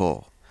trained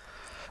before.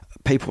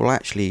 People will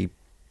actually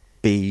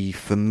be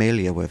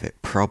familiar with it,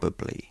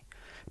 probably,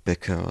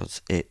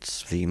 because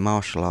it's the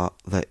martial art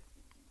that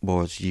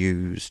was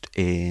used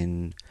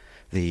in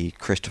the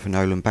Christopher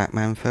Nolan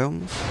Batman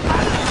films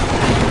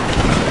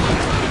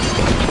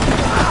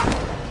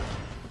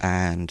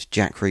and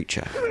Jack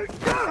Reacher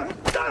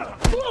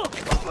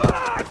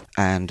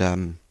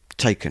and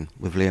Taken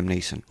with Liam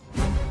Neeson.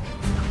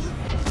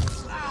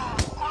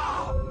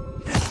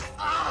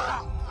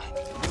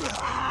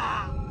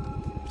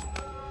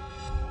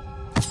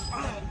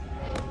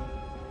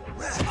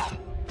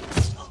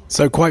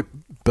 So quite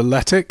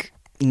balletic?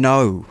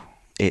 No,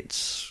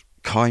 it's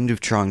kind of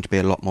trying to be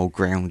a lot more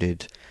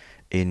grounded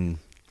in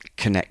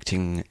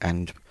connecting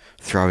and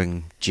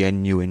throwing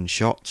genuine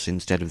shots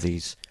instead of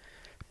these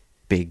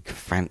big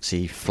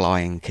fancy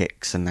flying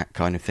kicks and that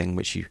kind of thing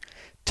which you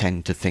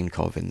tend to think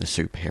of in the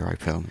superhero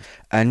films.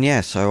 And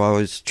yeah, so I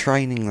was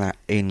training that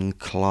in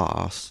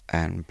class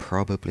and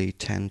probably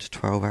 10 to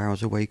 12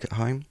 hours a week at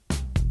home.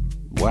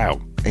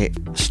 Wow. It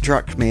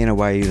struck me in a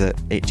way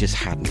that it just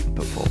hadn't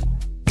before.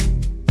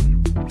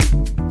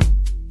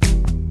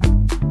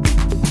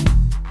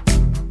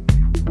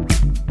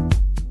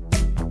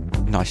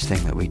 Nice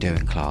thing that we do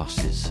in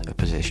class is a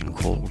position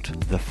called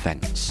the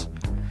fence.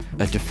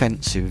 A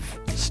defensive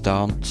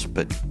stance,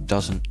 but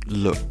doesn't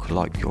look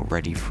like you're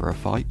ready for a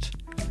fight.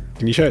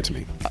 Can you show it to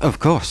me? Of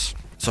course.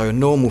 So a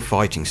normal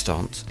fighting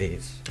stance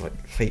is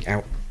like feet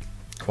out,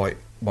 quite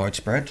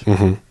widespread.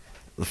 Mm-hmm.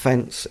 The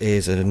fence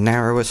is a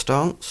narrower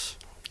stance,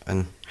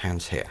 and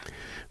hands here.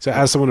 So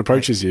as someone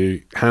approaches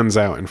you, hands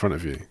out in front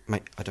of you.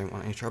 Mate, I don't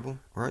want any trouble,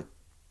 right?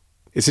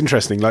 It's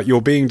interesting, like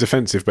you're being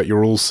defensive, but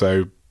you're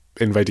also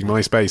invading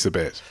my space a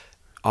bit.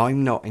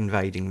 I'm not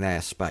invading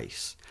their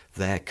space.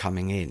 They're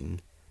coming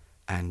in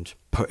and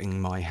putting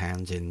my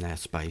hands in their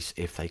space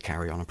if they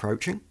carry on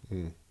approaching.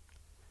 Mm.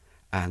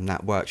 And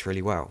that works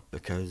really well,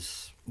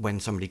 because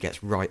when somebody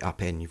gets right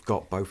up in, you've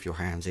got both your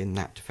hands in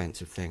that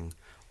defensive thing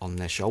on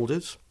their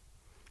shoulders.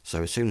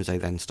 So as soon as they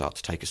then start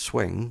to take a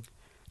swing,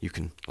 you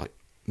can like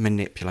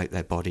manipulate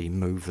their body,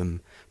 move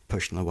them,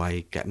 push them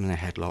away, get them in a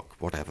headlock,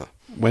 whatever.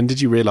 When did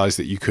you realise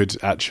that you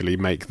could actually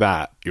make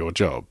that your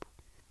job?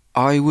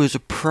 I was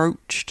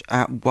approached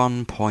at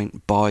one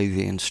point by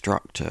the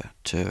instructor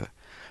to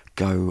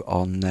go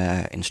on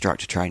their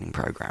instructor training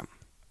program.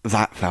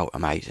 That felt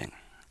amazing.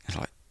 It's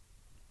like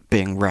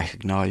being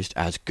recognised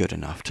as good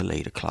enough to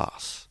lead a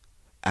class.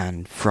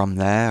 And from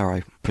there,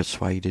 I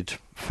persuaded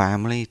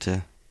family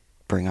to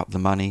bring up the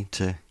money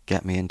to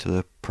get me into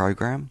the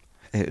program.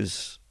 It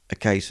was a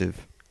case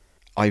of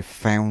I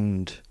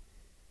found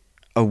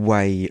a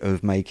way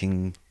of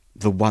making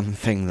the one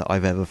thing that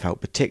I've ever felt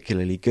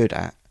particularly good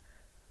at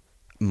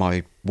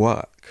my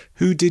work.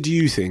 Who did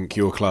you think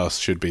your class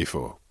should be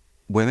for?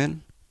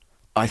 Women.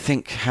 I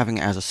think having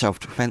it as a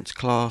self-defense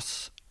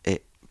class,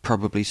 it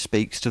probably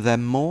speaks to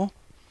them more.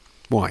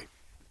 Why?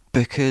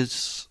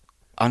 Because,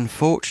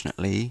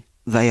 unfortunately,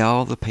 they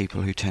are the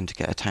people who tend to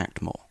get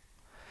attacked more.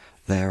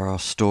 There are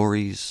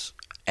stories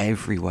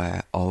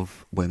everywhere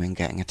of women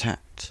getting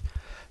attacked,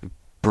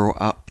 brought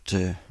up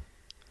to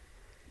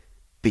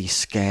be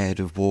scared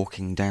of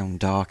walking down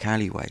dark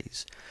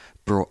alleyways,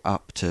 brought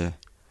up to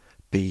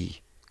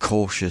be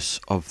cautious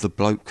of the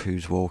bloke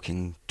who's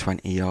walking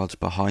 20 yards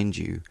behind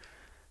you,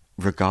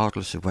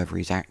 regardless of whether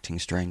he's acting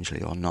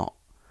strangely or not.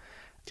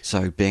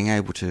 So being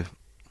able to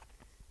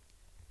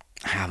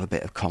have a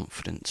bit of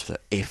confidence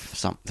that if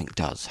something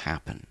does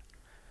happen,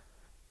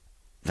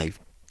 they've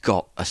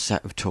got a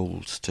set of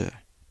tools to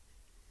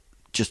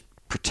just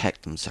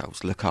protect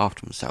themselves, look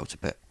after themselves a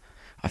bit,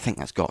 I think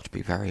that's got to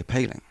be very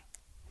appealing.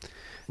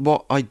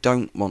 What I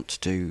don't want to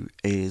do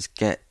is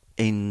get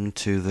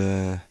into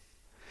the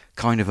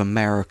kind of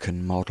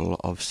American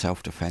model of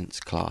self-defense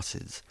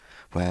classes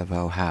where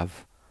they'll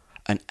have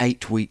an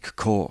 8-week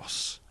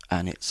course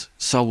and it's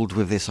sold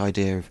with this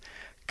idea of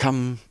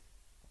come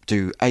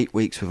do 8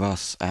 weeks with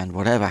us and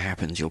whatever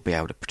happens you'll be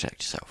able to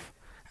protect yourself.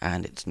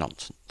 And it's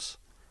nonsense.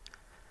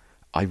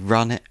 I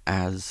run it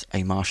as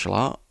a martial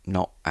art,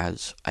 not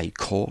as a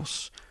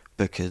course,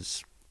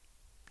 because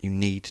you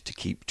need to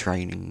keep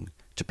training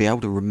to be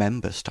able to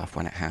remember stuff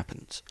when it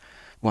happens.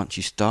 Once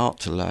you start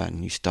to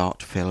learn, you start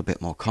to feel a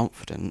bit more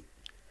confident,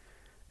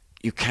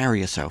 you carry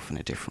yourself in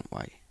a different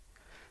way.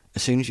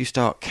 As soon as you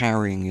start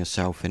carrying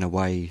yourself in a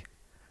way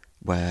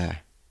where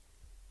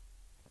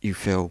you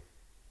feel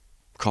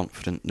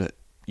confident that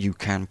you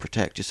can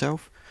protect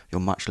yourself,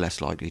 you're much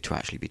less likely to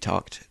actually be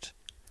targeted.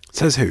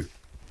 Says who?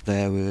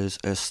 There was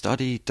a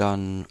study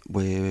done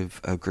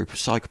with a group of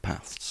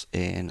psychopaths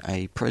in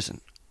a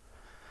prison,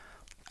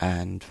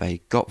 and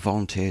they got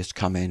volunteers to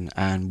come in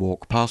and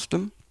walk past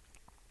them,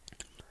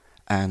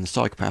 and the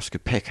psychopaths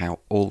could pick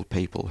out all the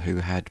people who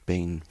had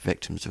been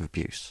victims of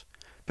abuse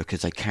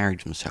because they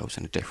carried themselves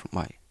in a different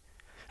way.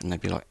 And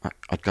they'd be like,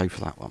 I'd go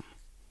for that one.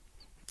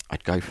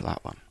 I'd go for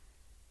that one.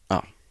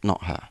 Oh,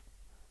 not her.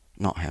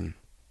 Not him.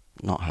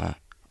 Not her.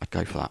 I'd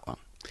go for that one.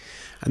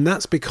 And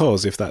that's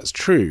because, if that's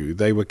true,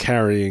 they were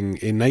carrying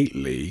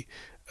innately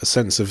a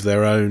sense of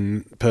their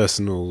own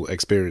personal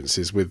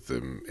experiences with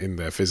them in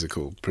their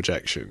physical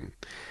projection.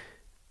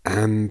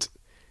 And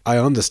I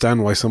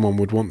understand why someone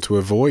would want to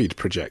avoid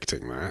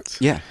projecting that.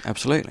 Yeah,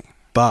 absolutely.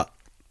 But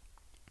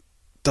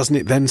doesn't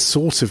it then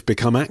sort of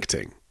become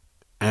acting?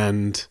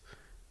 And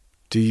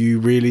do you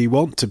really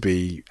want to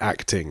be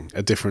acting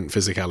a different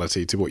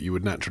physicality to what you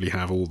would naturally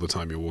have all the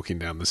time you're walking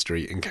down the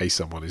street in case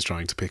someone is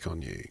trying to pick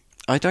on you?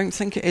 I don't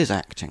think it is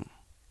acting.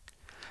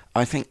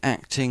 I think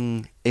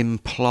acting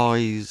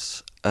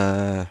implies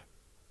a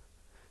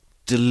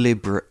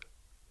deliberate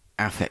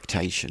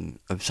affectation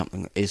of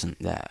something that isn't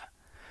there.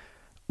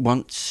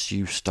 Once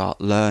you start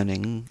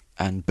learning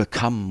and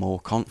become more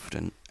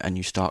confident and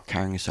you start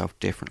carrying yourself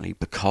differently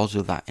because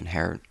of that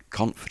inherent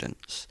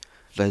confidence,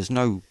 there's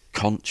no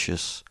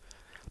conscious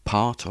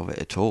part of it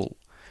at all.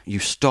 You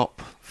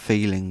stop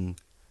feeling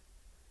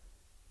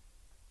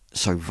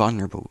so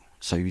vulnerable,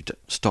 so you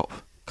stop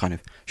kind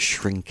of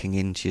shrinking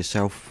into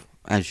yourself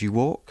as you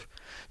walk.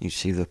 You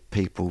see the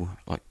people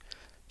like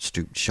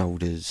stooped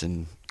shoulders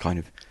and kind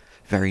of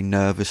very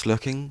nervous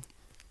looking,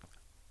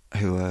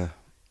 who are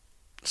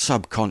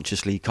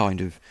subconsciously kind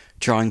of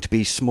trying to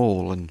be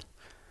small and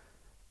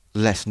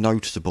less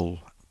noticeable,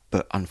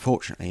 but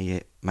unfortunately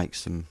it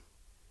makes them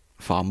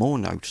far more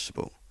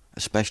noticeable,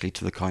 especially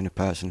to the kind of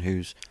person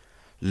who's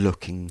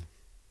looking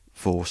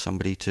for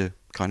somebody to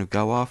kind of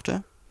go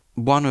after.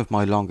 One of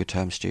my longer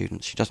term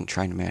students, she doesn't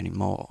train me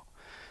anymore,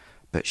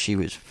 but she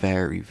was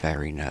very,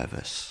 very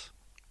nervous.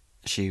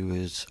 She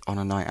was on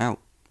a night out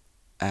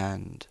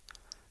and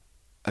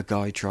a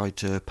guy tried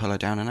to pull her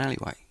down an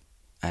alleyway,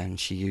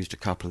 and she used a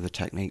couple of the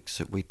techniques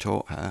that we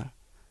taught her,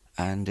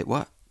 and it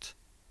worked.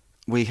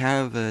 We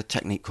have a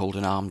technique called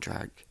an arm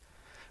drag,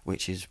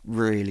 which is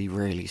really,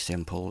 really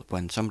simple.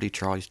 When somebody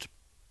tries to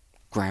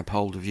grab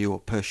hold of you or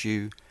push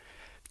you,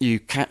 you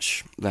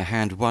catch their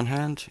hand with one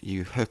hand,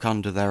 you hook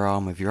under their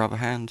arm with your other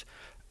hand,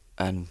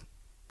 and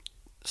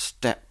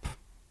step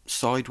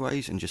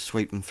sideways and just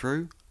sweep them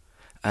through,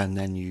 and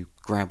then you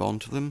grab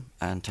onto them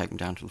and take them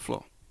down to the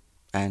floor.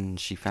 And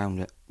she found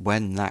that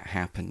when that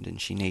happened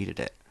and she needed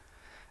it,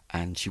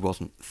 and she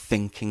wasn't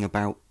thinking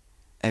about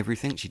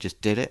everything, she just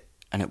did it,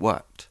 and it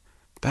worked.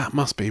 That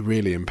must be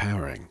really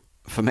empowering.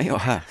 For me or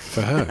her?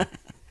 For her.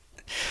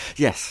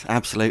 Yes,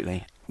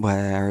 absolutely.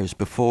 Whereas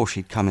before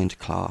she'd come into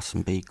class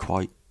and be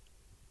quite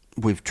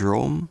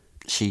withdrawn,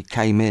 she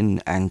came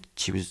in and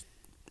she was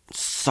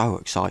so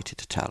excited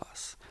to tell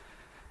us,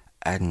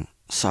 and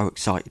so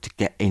excited to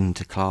get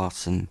into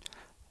class and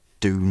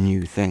do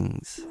new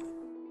things.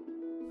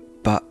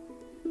 But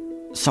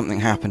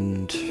something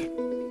happened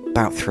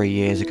about 3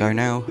 years ago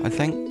now, I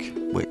think,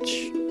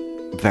 which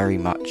very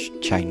much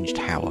changed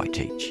how I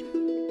teach.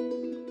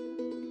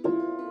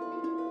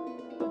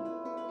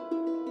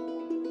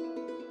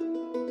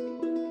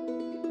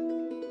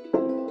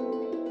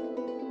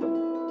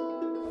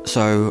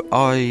 So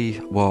I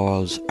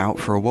was out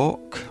for a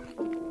walk.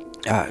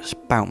 It's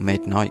about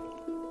midnight.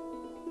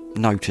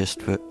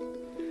 Noticed that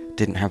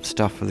didn't have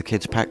stuff for the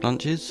kids' packed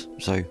lunches,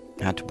 so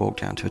had to walk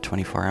down to a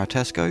 24-hour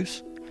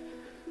Tesco's.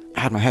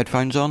 Had my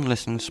headphones on,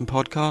 listening to some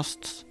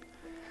podcasts,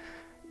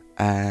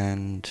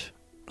 and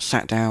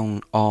sat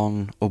down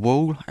on a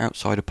wall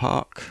outside a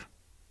park.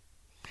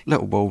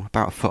 Little wall,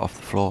 about a foot off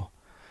the floor.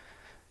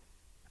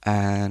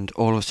 And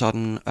all of a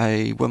sudden,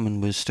 a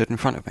woman was stood in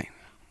front of me.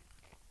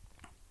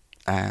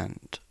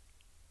 And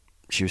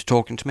she was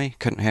talking to me,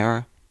 couldn't hear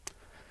her.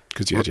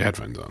 Because you had your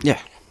headphones on? Yeah.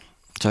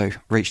 So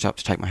reached up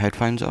to take my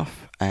headphones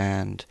off,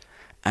 and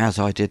as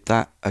I did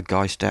that, a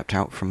guy stepped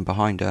out from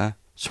behind her,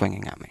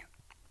 swinging at me.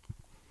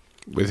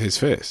 With his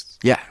fists?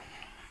 Yeah.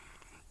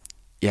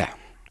 Yeah.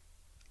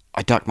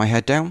 I ducked my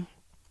head down,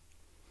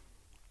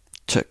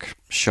 took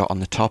a shot on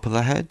the top of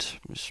the head.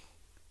 It was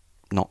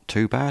not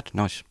too bad.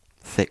 Nice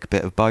thick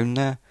bit of bone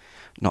there.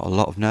 Not a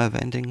lot of nerve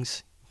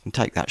endings. You can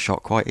take that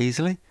shot quite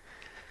easily.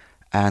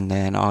 And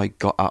then I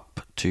got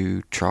up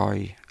to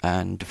try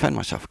and defend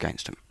myself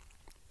against him.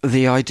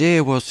 The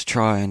idea was to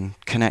try and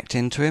connect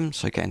into him,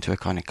 so get into a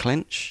kind of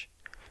clinch,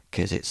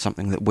 because it's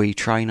something that we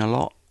train a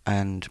lot,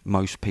 and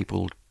most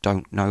people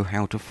don't know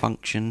how to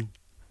function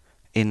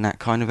in that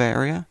kind of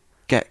area.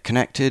 Get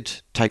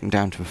connected, take him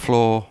down to the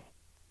floor,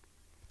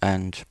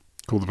 and...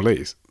 Call the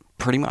police?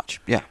 Pretty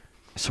much, yeah.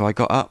 So I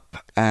got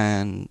up,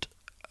 and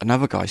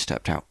another guy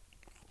stepped out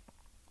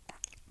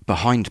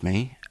behind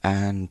me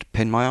and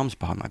pinned my arms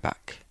behind my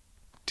back.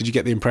 Did you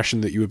get the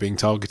impression that you were being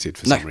targeted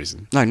for some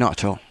reason? No, not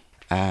at all.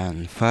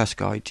 And the first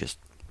guy just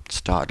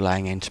started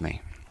laying into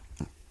me.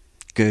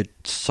 Good,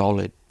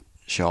 solid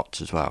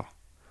shots as well.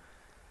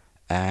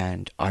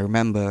 And I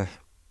remember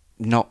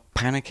not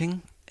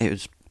panicking. It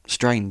was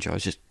strange. I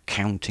was just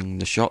counting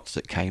the shots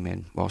that came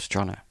in whilst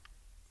trying to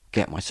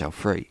get myself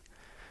free.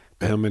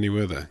 How many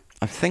were there?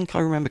 I think I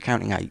remember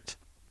counting 8.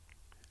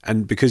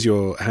 And because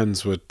your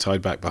hands were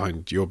tied back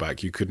behind your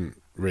back, you couldn't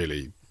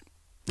really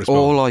respond?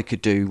 All I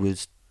could do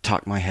was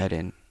tuck my head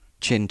in,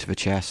 chin to the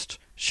chest,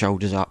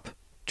 shoulders up,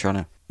 trying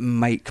to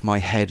make my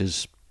head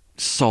as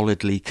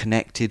solidly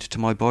connected to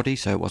my body,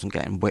 so it wasn't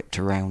getting whipped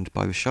around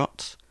by the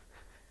shots,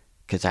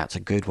 because that's a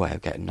good way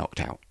of getting knocked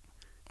out.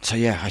 So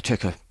yeah, I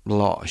took a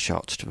lot of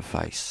shots to the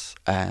face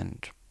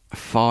and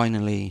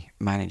finally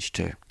managed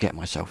to get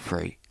myself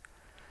free.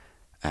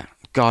 The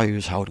guy who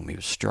was holding me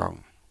was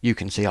strong. You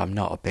can see I'm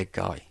not a big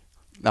guy.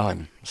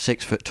 I'm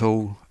 6 foot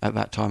tall. At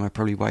that time I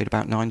probably weighed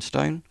about 9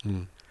 stone.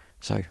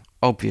 So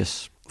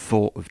obvious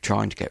thought of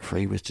trying to get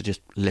free was to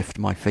just lift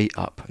my feet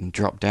up and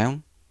drop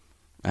down.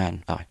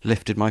 And I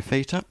lifted my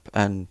feet up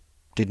and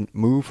didn't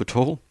move at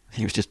all.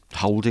 He was just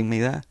holding me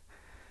there.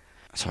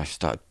 So I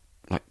started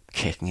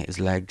kicking at his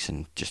legs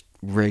and just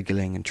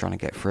wriggling and trying to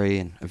get free,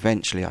 and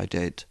eventually I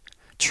did.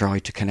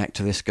 Tried to connect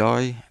to this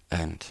guy,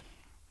 and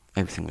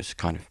everything was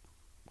kind of...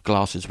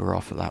 Glasses were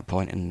off at that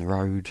point in the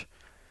road.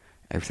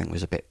 Everything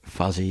was a bit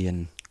fuzzy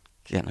and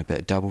getting a bit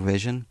of double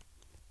vision.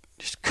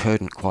 Just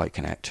couldn't quite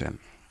connect to him.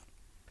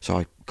 So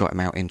I got him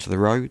out into the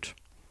road.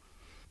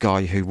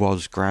 Guy who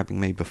was grabbing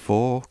me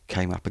before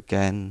came up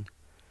again,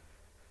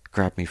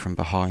 grabbed me from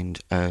behind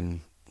and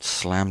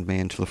slammed me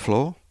into the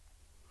floor.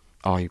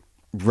 I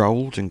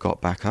rolled and got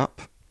back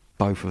up.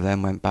 Both of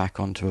them went back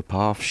onto a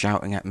path,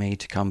 shouting at me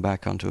to come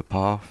back onto a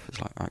path.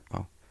 It's like, right,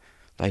 well,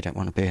 they don't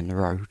want to be in the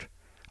road.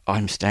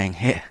 I'm staying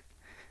here.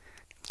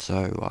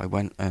 So I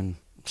went and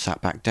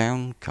sat back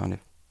down, kind of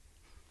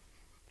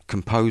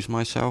composed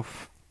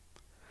myself.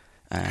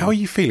 How are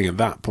you feeling at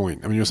that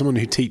point? I mean, you're someone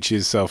who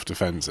teaches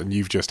self-defense and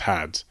you've just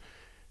had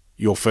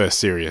your first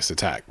serious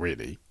attack,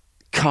 really.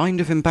 Kind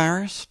of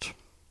embarrassed,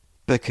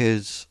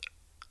 because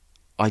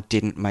I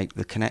didn't make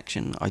the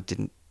connection. I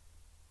didn't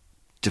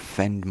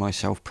defend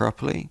myself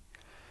properly,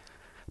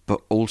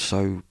 but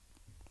also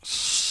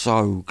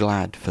so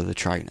glad for the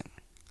training,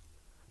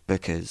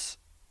 because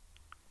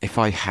if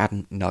I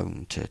hadn't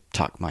known to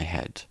tuck my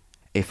head,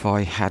 if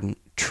I hadn't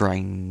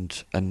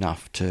trained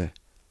enough to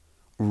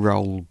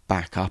roll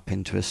back up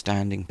into a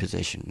standing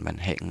position when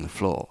hitting the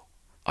floor,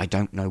 I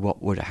don't know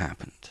what would have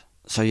happened.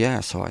 So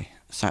I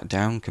sat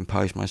down,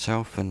 composed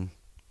myself, and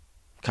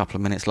a couple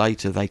of minutes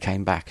later they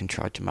came back and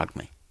tried to mug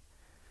me.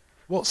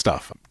 What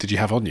stuff did you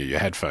have on you? Your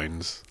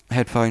headphones?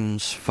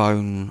 Headphones,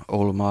 phone,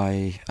 all of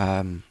my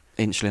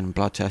insulin and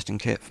blood testing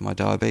kit for my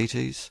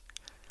diabetes.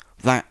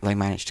 That they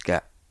managed to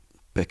get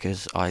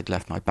because I'd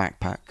left my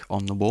backpack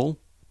on the wall.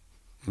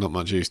 Not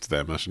much use to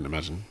them, I shouldn't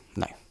imagine.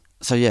 No.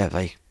 So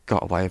they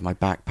got away with my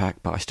backpack,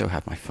 but I still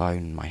had my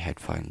phone, my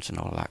headphones and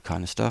all that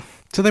kind of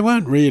stuff. So they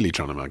weren't really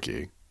trying to mug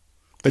you?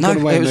 No,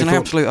 it was an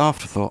absolute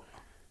afterthought.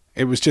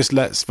 It was just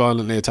let's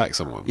violently attack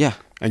someone? Yeah.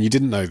 And you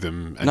didn't know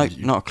them? No,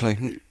 not a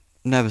clue.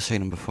 Never seen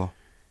them before.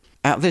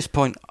 At this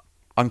point,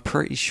 I'm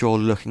pretty sure,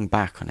 looking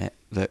back on it,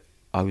 that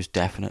I was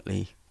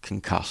definitely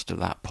concussed at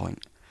that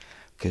point.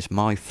 Because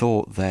my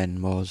thought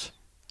then was,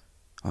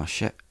 oh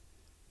shit,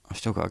 I've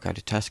still got to go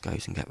to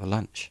Tesco's and get the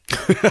lunch.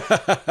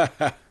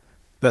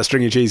 That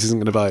string of cheese isn't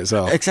going to buy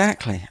itself.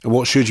 Exactly. And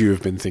what should you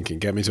have been thinking?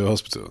 Get me to a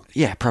hospital?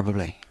 Yeah,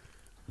 probably.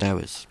 There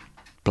was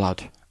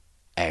blood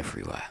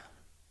everywhere.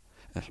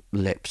 A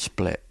lip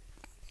split,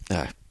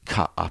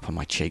 cut up on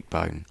my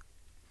cheekbone.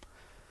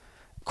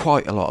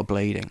 Quite a lot of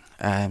bleeding.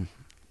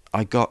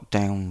 I got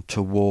down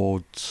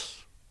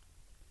towards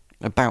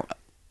about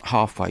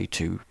halfway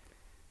to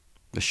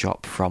the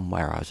shop from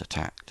where I was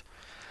attacked,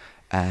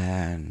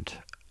 and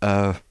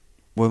a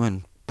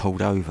woman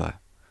pulled over.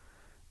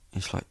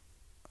 It's like,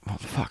 what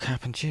the fuck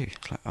happened to you?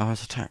 It's like, I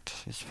was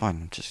attacked. It's fine.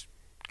 I'm just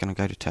going to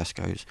go to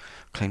Tesco's,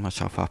 clean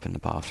myself up in the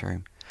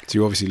bathroom. So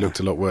you obviously looked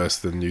a lot worse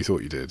than you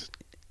thought you did.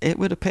 It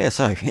would appear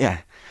so,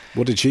 yeah.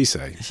 What did she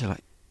say? She's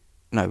like,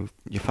 no,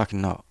 you're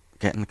fucking not.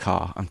 Get in the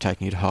car. I'm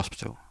taking you to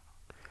hospital.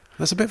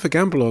 That's a bit of a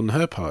gamble on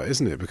her part,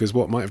 isn't it? Because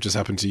what might have just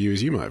happened to you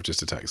is you might have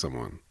just attacked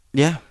someone.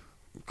 Yeah.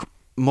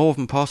 More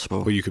than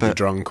possible. Or you could be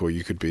drunk, or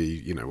you could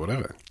be,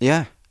 whatever.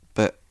 Yeah,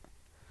 but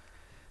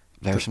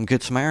there were some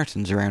good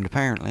Samaritans around,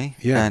 apparently.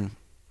 Yeah. And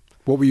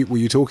what were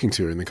you talking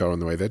to her in the car on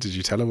the way there? Did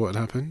you tell her what had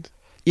happened?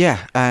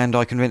 Yeah, and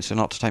I convinced her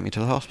not to take me to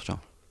the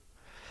hospital.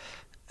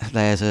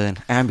 There's an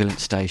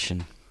ambulance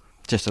station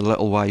just a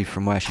little way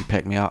from where she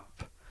picked me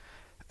up,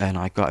 and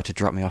I got her to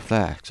drop me off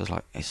there, because I was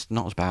like, it's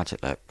not as bad as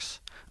it looks.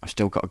 I've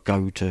still got to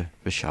go to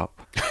the shop.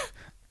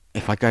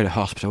 If I go to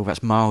hospital,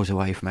 that's miles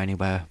away from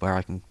anywhere where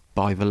I can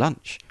buy the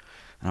lunch,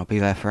 and I'll be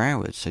there for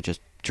hours, so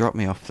just drop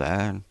me off there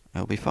and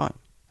it'll be fine.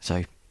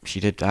 So she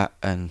did that,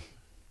 and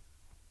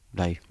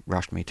they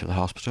rushed me to the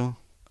hospital.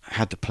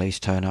 Had the police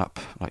turn up,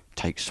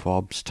 take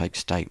swabs, take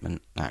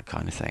statement, that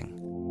kind of thing.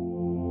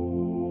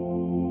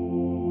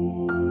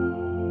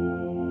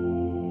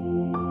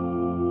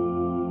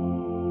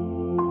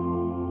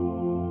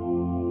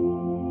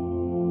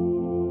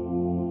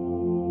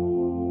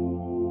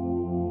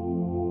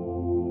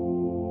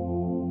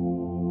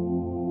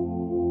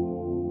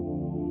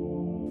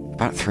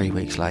 About 3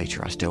 weeks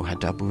later, I still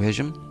had double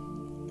vision,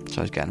 so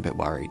I was getting a bit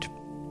worried.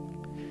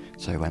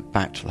 So I went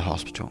back to the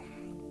hospital,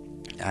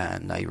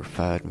 and they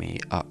referred me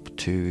up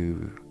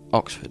to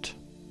Oxford,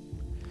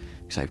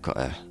 because they've got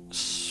a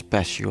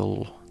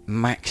special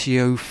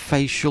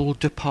maxillofacial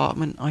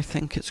department, I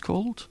think it's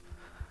called.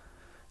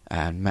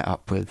 and met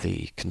up with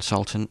the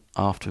consultant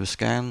after the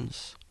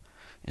scans.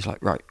 He's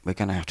like, right, we're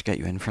going to have to get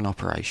you in for an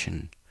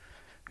operation.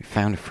 We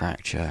found a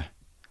fracture.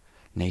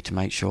 Need to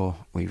make sure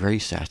we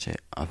reset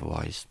it,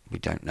 otherwise we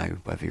don't know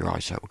whether your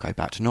eyesight will go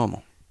back to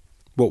normal.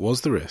 What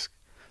was the risk?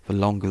 The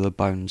longer the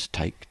bones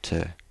take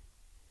to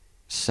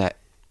set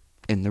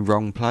in the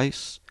wrong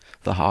place,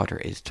 the harder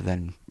it is to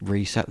then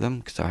reset them,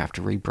 because they'll have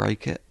to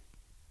re-break it.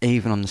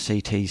 Even on the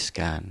CT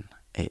scan,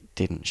 it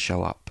didn't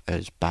show up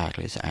as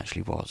badly as it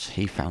actually was.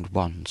 He found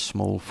one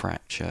small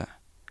fracture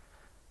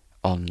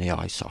on the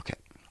eye socket.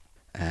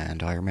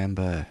 And I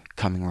remember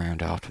coming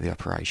around after the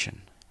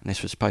operation, and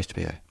this was supposed to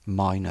be a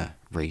minor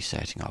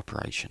resetting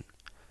operation.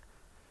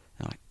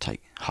 It would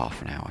take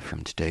half an hour for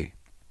him to do.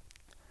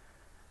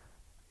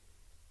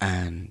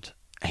 And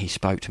he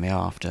spoke to me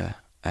after,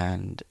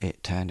 and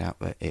it turned out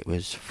that it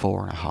was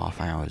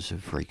 4.5 hours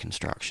of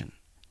reconstruction.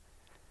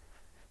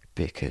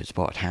 Because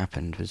what had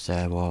happened was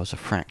there was a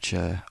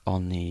fracture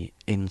on the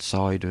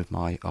inside of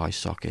my eye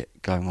socket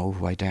going all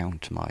the way down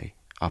to my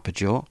upper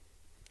jaw.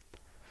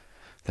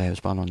 There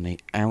was one on the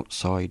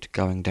outside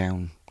going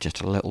down just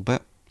a little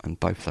bit, and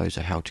both those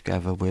are held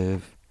together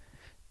with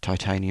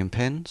titanium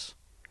pins.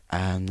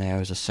 And there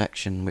was a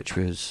section which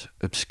was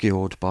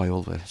obscured by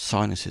all the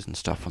sinuses and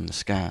stuff on the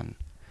scan,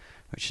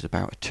 which is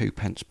about a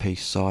 2p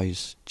piece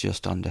size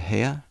just under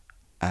here,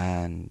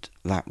 and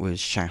that was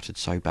shattered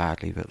so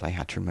badly that they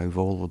had to remove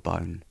all the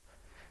bone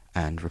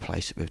and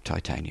replace it with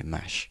titanium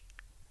mesh.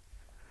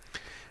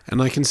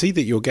 And I can see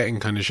that you're getting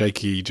kind of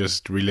shaky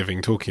just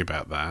reliving talking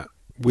about that.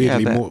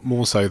 Weirdly,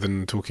 more so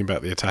than talking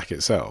about the attack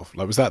itself.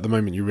 Like, was that the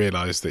moment you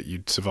realised that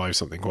you'd survived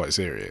something quite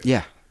serious?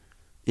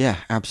 Yeah,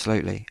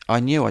 absolutely. I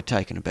knew I'd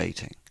taken a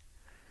beating.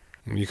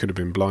 You could have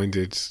been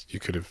blinded. You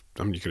could have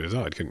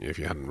died, couldn't you, if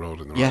you hadn't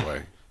rolled in the right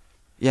way?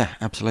 Yeah,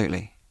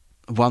 absolutely.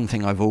 One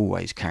thing I've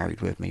always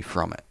carried with me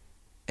from it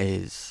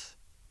is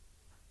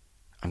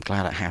I'm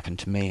glad it happened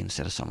to me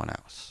instead of someone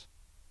else.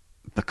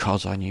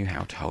 Because I knew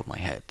how to hold my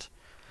head.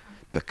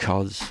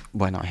 Because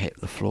when I hit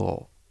the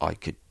floor, I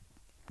could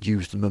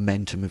use the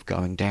momentum of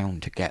going down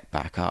to get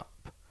back up.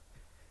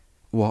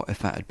 What if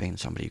that had been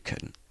somebody who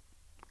couldn't?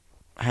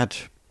 I had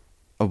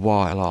a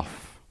while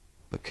off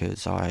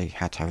because I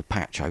had to have a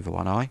patch over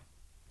one eye.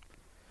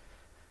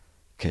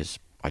 Because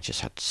I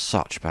just had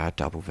such bad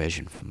double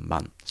vision for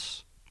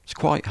months. It's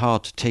quite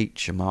hard to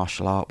teach a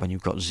martial art when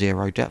you've got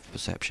zero depth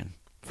perception,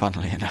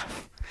 funnily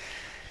enough.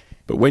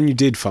 But when you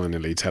did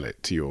finally tell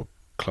it to your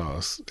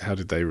class, how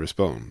did they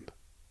respond?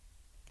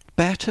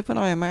 Better than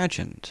I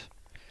imagined.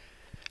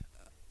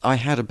 I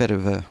had a bit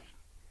of a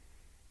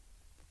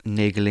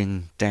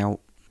niggling doubt,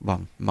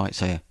 one might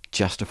say a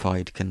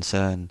justified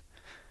concern,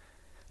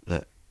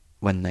 that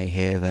when they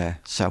hear their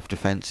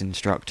self-defense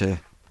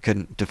instructor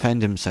couldn't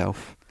defend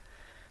himself,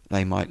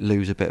 they might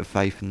lose a bit of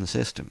faith in the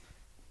system.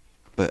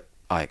 But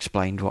I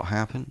explained what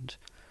happened,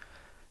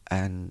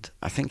 and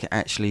I think it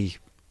actually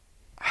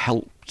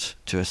helped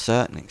to a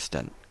certain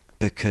extent,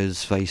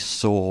 because they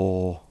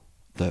saw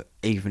that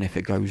even if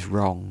it goes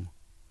wrong,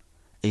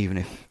 even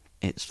if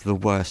it's the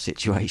worst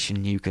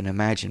situation you can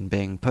imagine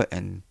being put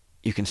in,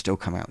 you can still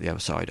come out the other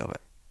side of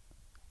it.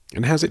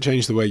 And how's it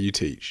changed the way you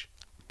teach?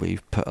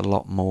 We've put a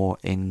lot more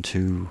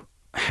into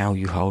how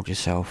you hold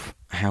yourself,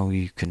 how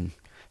you can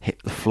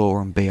hit the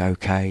floor and be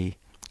okay.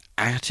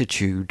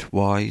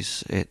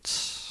 Attitude-wise,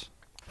 it's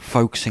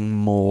focusing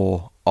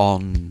more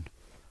on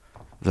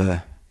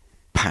the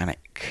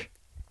panic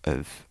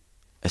of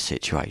a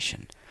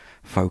situation.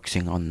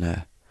 Focusing on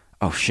the,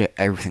 oh shit,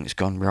 everything's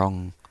gone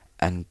wrong,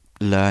 and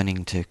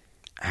learning to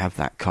have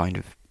that kind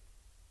of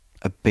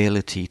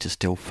ability to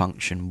still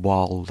function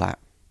while that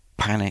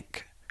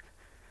panic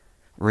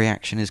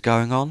reaction is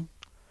going on.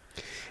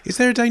 Is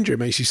there a danger it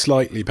makes you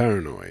slightly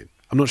paranoid?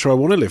 I'm not sure I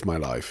want to live my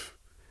life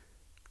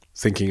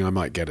thinking I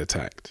might get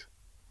attacked.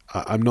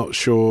 I'm not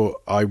sure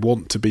I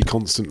want to be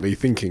constantly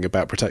thinking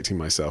about protecting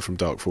myself from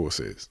dark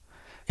forces.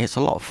 It's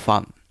a lot of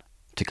fun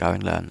to go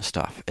and learn the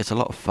stuff. It's a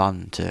lot of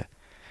fun to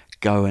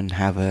go and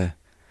have a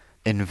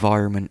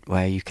environment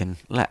where you can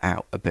let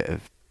out a bit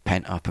of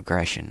pent-up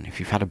aggression. If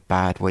you've had a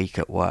bad week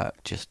at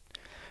work, just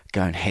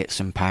go and hit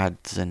some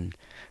pads and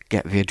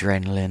get the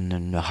adrenaline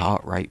and the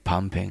heart rate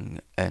pumping,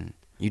 and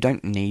you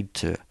don't need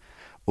to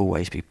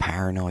always be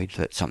paranoid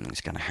that something's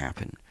going to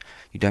happen.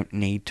 You don't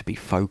need to be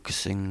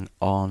focusing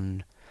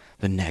on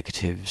the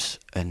negatives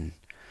and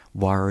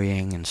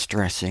worrying and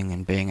stressing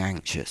and being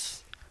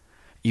anxious.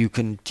 You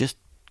can just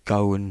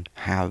go and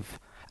have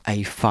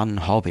a fun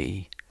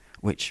hobby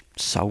which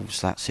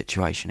solves that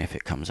situation if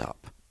it comes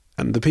up.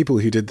 And the people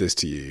who did this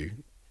to you,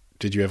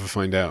 did you ever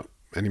find out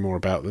any more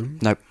about them?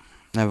 Nope,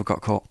 never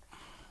got caught.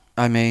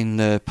 I mean,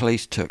 the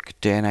police took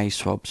DNA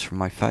swabs from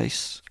my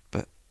face,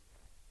 but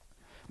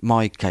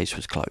my case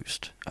was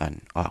closed,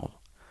 and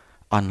I'll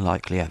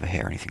unlikely ever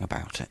hear anything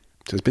about it.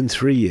 So it's been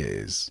 3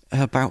 years?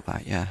 About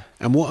that, yeah.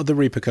 And what are the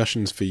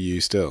repercussions for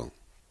you still?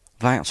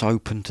 That's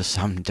open to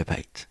some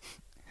debate.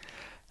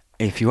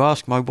 If you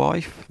ask my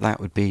wife,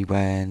 that would be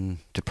when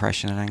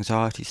depression and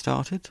anxiety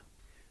started.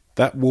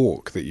 That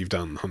walk that you've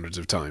done hundreds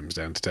of times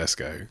down to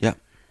Tesco. Yeah.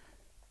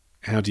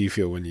 How do you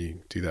feel when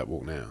you do that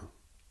walk now?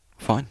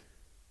 Fine.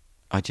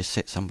 I just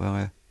sit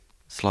somewhere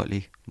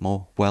slightly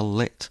more well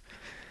lit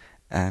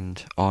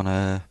and on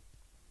a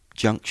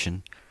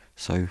junction,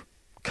 so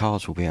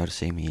cars will be able to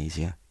see me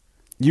easier.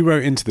 You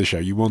wrote into the show,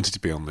 you wanted to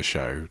be on the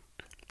show.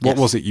 What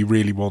was it you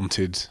really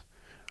wanted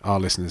our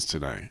listeners to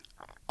know?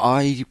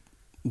 I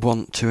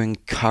want to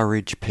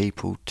encourage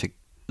people to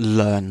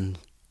learn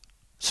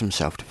some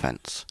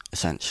self-defence,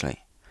 essentially.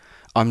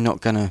 I'm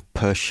not going to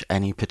push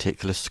any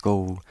particular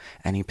school,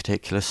 any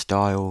particular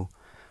style.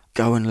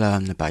 Go and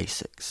learn the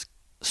basics.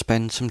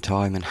 Spend some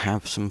time and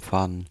have some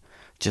fun,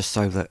 just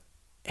so that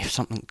if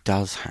something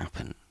does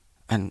happen,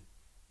 and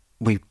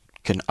we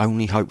can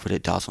only hope that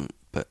it doesn't,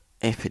 but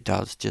if it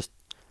does, just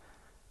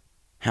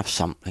have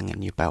something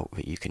in your belt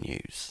that you can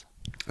use.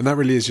 And that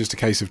really is just a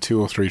case of 2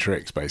 or 3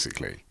 tricks,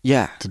 basically.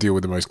 Yeah. To deal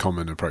with the most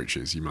common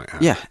approaches you might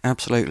have. Yeah,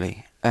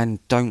 absolutely. And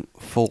don't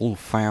fall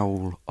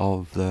foul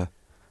of the,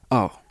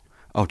 I'll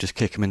just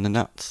kick him in the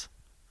nuts.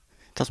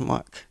 It doesn't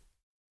work.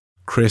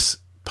 Chris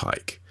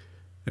Pike.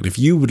 And if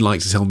you would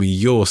like to tell me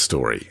your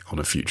story on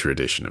a future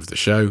edition of the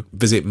show,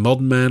 visit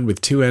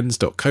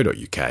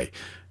modernmanwith2ns.co.uk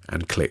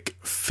and click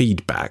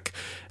feedback.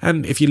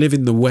 And if you live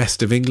in the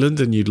west of England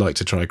and you'd like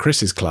to try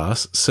Chris's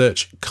class,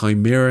 search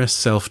Chimera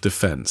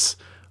Self-Defense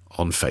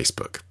on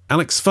Facebook.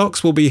 Alex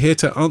Fox will be here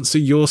to answer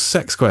your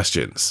sex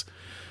questions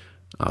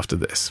after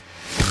this.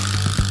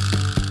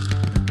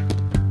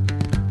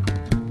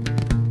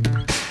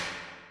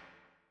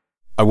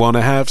 I want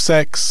to have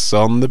sex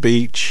on the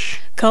beach.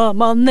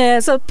 Come on,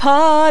 there's a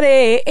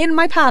party in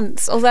my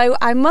pants. Although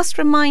I must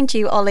remind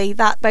you, Ollie,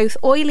 that both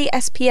oily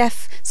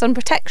SPF sun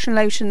protection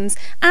lotions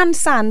and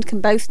sand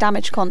can both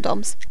damage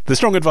condoms. The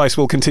strong advice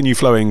will continue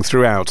flowing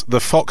throughout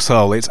the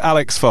Foxhole. It's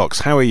Alex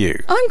Fox. How are you?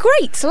 I'm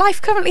great.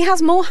 Life currently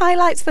has more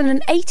highlights than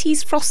an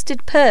 80s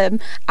frosted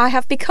perm. I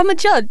have become a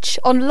judge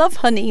on Love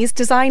Honey's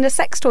Designer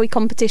Sex Toy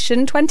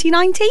Competition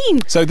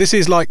 2019. So this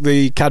is like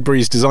the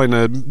Cadbury's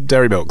Designer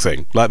Dairy Milk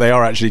thing. Like they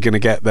are actually going to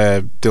get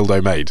their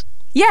dildo made.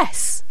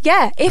 Yes,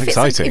 yeah. If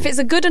it's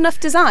a good enough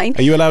design.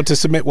 Are you allowed to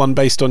submit one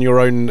based on your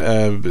own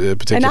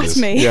particulars?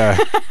 Anatomy. Yeah.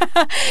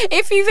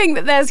 If you think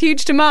that there's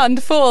huge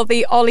demand for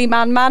the Ollie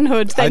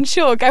manhood, then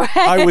sure, go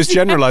ahead. I was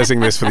generalising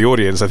this for the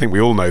audience. I think we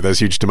all know there's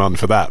huge demand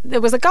for that. There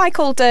was a guy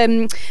called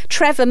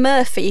Trevor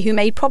Murphy who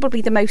made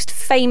probably the most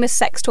famous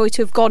sex toy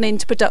to have gone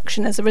into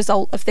production as a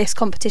result of this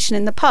competition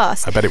in the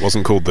past. I bet it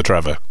wasn't called the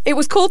Trevor. It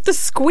was called the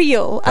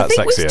Squeal. That's I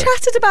think sexier. we've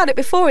chatted about it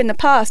before in the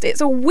past. It's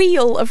a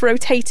wheel of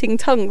rotating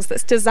tongues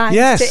that's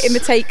designed to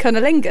imitate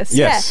cunnilingus.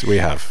 Yes, we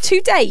have. To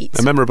date.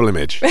 A memorable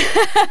image.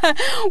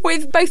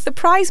 With both the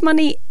prize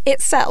money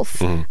itself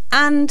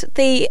and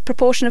the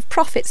proportion of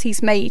profits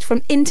he's made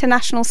from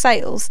international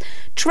sales,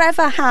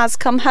 Trevor has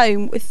come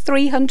home with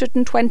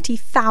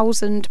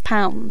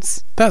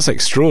 £320,000. That's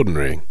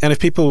extraordinary. And if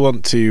people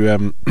want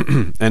to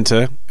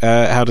enter,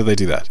 how do they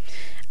do that?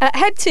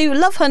 Head to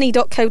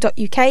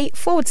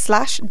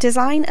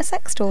lovehoney.co.uk/design a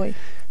sex toy.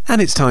 And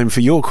it's time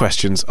for your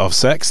questions of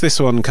sex. This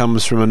one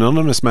comes from an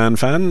anonymous man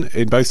fan,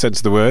 in both sense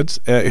of the words,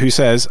 who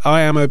says,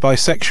 I am a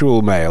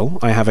bisexual male.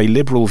 I have a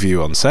liberal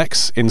view on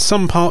sex, in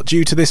some part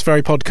due to this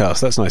very podcast.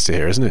 That's nice to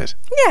hear, isn't it?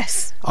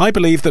 Yes. I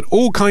believe that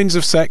all kinds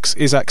of sex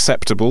is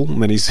acceptable.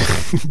 And then he's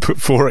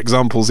put 4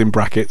 examples in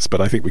brackets, but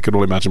I think we can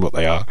all imagine what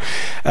they are.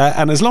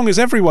 And as long as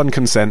everyone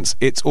consents,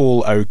 it's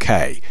all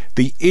okay.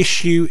 The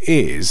issue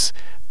is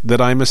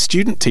that I'm a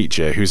student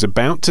teacher who's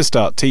about to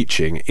start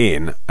teaching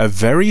in a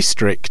very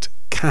strict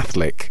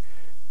Catholic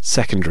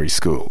secondary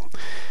school.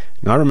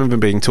 Now, I remember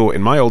being taught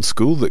in my old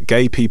school that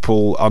gay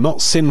people are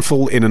not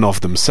sinful in and of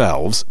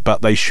themselves,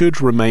 but they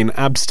should remain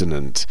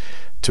abstinent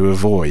to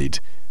avoid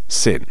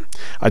sin.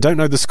 I don't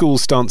know the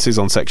school's stances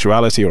on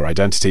sexuality or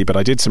identity, but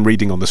I did some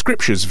reading on the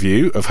scripture's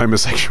view of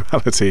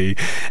homosexuality,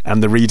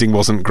 and the reading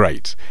wasn't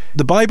great.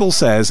 The Bible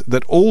says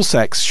that all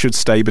sex should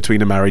stay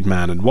between a married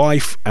man and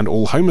wife, and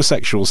all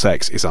homosexual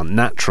sex is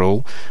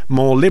unnatural.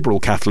 More liberal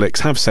Catholics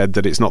have said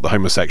that it's not the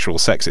homosexual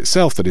sex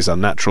itself that is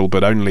unnatural,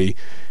 but only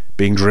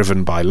being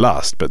driven by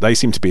lust, but they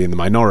seem to be in the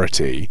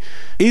minority.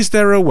 Is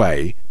there a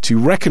way to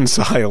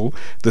reconcile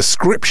the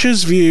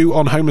scripture's view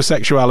on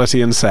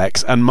homosexuality and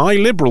sex and my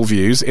liberal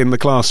views in the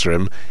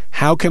classroom?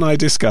 How can I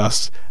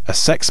discuss a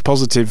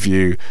sex-positive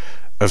view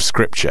of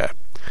scripture?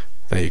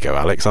 There you go,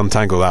 Alex.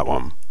 Untangle that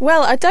one.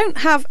 Well, I don't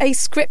have a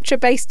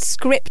scripture-based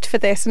script for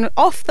this, and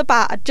off the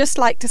bat, I'd just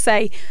like to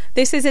say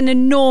this is an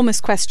enormous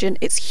question.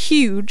 It's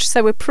huge,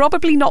 so we're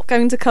probably not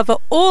going to cover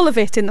all of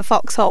it in the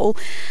Foxhole.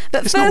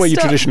 But it's not where you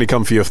traditionally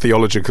come for your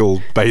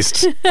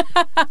theological-based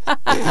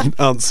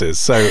answers.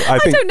 So I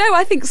don't know.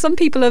 I think some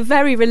people are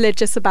very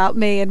religious about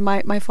me and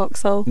my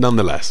Foxhole.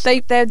 Nonetheless,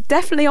 they're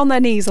definitely on their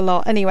knees a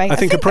lot. Anyway, I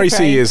think a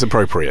précis is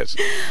appropriate.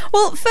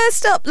 Well,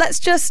 first up, let's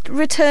just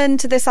return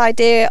to this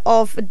idea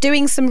of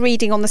doing some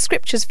reading on the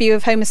scripture's view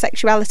of homosexuality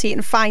homosexuality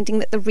and finding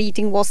that the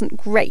reading wasn't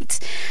great.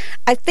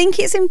 I think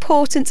it's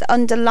important to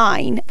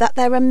underline that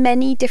there are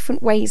many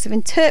different ways of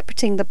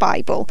interpreting the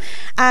Bible,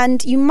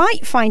 and you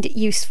might find it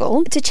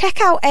useful to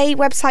check out a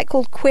website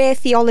called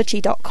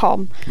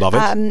queertheology.com. Love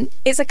it.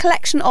 It's a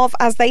collection of,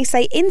 as they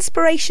say,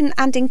 inspiration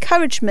and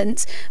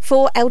encouragement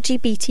for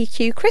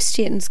LGBTQ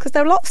Christians, because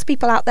there are lots of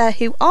people out there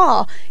who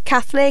are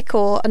Catholic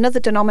or another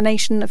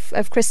denomination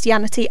of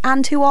Christianity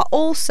and who are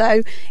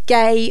also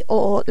gay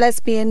or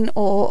lesbian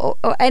or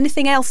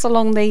anything else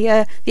along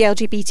the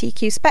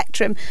LGBTQ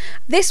spectrum.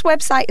 This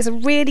website is a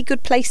really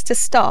good place to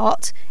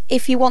start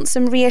if you want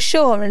some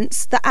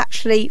reassurance that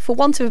actually, for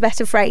want of a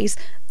better phrase,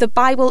 the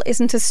Bible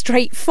isn't as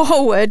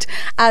straightforward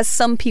as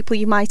some people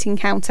you might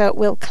encounter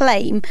will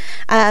claim,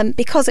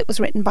 because it was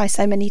written by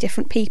so many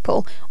different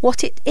people.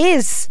 What it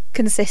is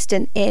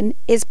consistent in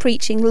is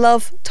preaching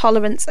love,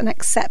 tolerance and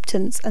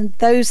acceptance, and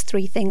those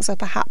three things are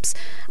perhaps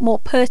more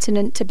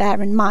pertinent to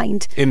bear in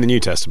mind. In the New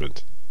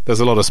Testament, there's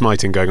a lot of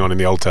smiting going on in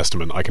the Old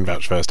Testament, I can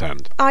vouch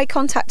firsthand. I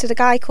contacted a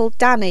guy called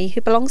Danny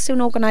who belongs to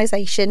an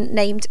organisation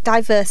named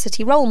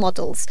Diversity Role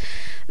Models.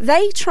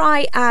 They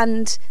try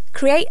and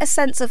create a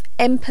sense of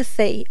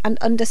empathy and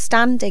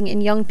understanding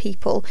in young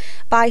people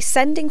by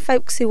sending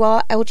folks who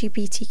are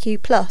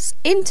LGBTQ+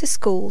 into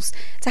schools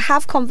to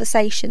have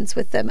conversations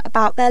with them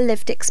about their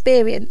lived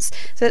experience.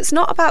 So it's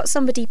not about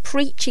somebody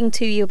preaching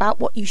to you about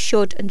what you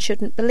should and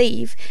shouldn't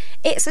believe.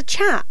 It's a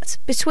chat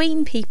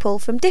between people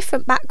from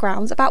different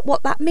backgrounds about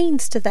what that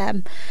means to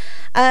them.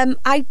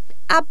 I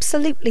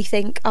absolutely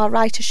think our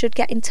writer should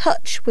get in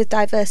touch with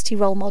Diversity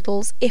Role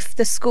Models if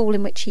the school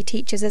in which he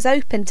teaches is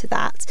open to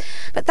that.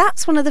 But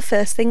that's one of the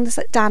first things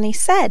that Danny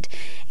said.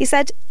 He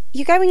said,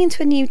 you're going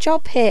into a new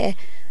job here.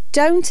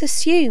 Don't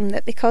assume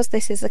that because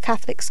this is a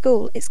Catholic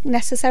school, it's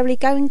necessarily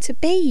going to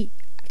be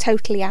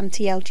totally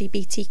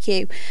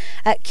anti-LGBTQ.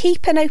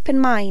 Keep an open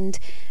mind.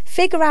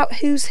 Figure out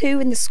who's who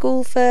in the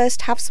school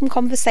first, have some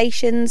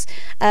conversations,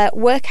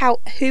 work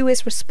out who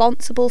is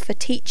responsible for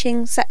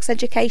teaching sex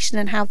education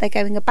and how they're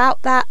going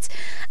about that,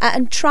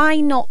 and try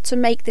not to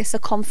make this a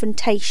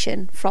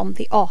confrontation from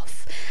the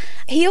off.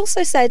 He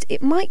also said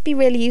it might be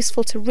really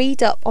useful to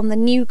read up on the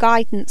new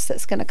guidance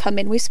that's going to come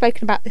in. We've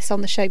spoken about this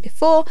on the show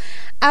before.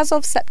 As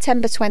of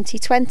September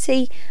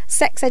 2020,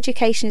 sex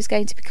education is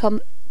going to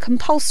become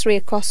compulsory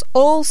across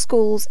all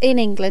schools in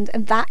England,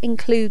 and that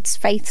includes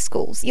faith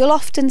schools. You'll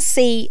often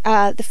see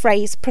the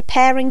phrase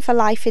preparing for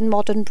life in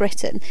modern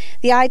Britain.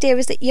 The idea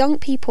is that young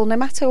people, no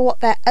matter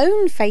what their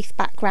own faith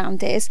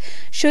background is,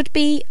 should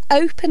be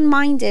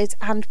open-minded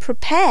and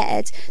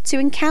prepared to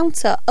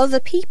encounter other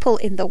people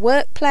in the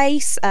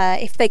workplace,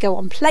 if they go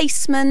on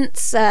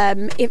placements,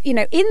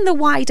 in the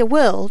wider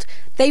world.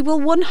 They will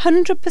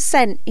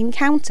 100%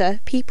 encounter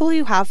people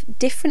who have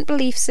different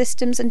belief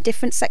systems and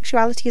different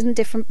sexualities and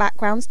different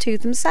backgrounds to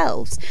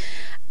themselves.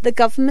 The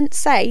government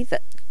say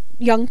that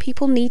young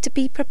people need to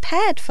be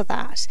prepared for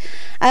that.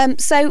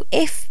 So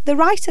if the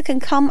writer can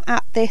come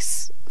at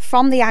this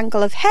from the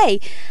angle of, hey,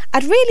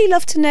 I'd really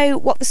love to know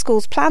what the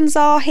school's plans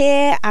are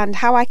here and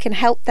how I can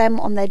help them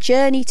on their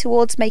journey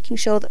towards making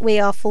sure that we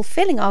are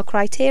fulfilling our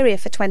criteria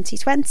for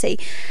 2020,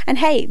 and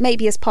hey,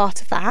 maybe as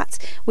part of that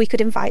we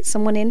could invite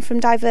someone in from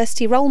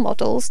Diversity Role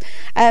Models,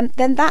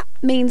 then that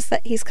means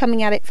that he's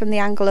coming at it from the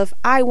angle of,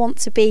 I want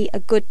to be a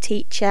good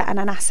teacher and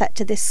an asset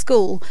to this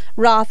school,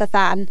 rather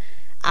than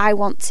I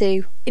want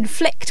to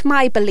inflict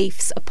my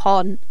beliefs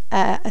upon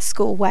a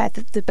school where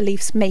the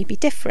beliefs may be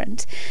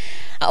different.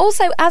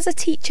 Also, as a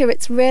teacher,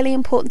 it's really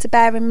important to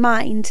bear in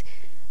mind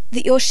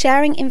that you're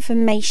sharing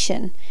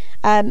information.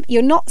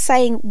 You're not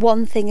saying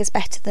one thing is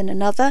better than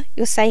another.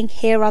 You're saying,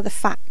 here are the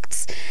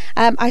facts.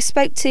 I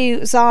spoke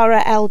to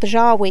Zara El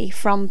Bajawi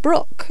from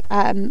Brook,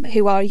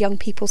 who are a young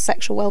people's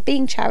sexual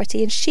wellbeing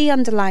charity, and she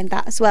underlined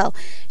that as well.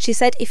 She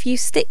said, if you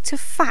stick to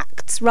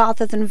facts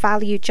rather than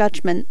value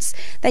judgments,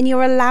 then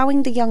you're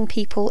allowing the young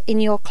people in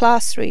your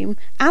classroom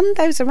and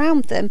those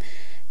around them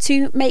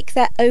to make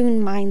their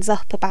own minds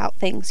up about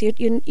things.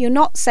 You're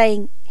not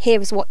saying, here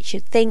is what you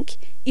should think.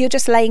 You're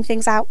just laying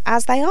things out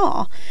as they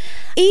are.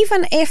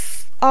 Even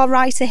if our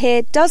writer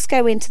here does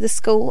go into the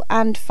school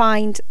and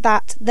find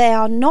that they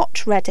are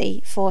not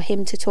ready for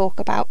him to talk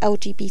about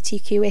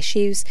LGBTQ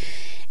issues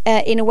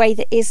in a way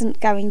that isn't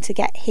going to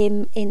get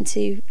him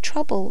into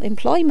trouble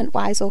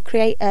employment-wise or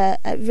create a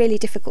really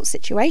difficult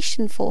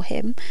situation for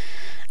him,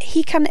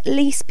 he can at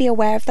least be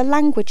aware of the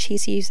language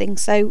he's using.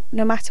 So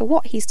no matter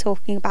what he's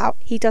talking about,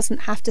 he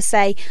doesn't have to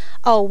say,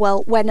 oh,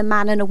 well, when a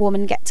man and a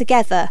woman get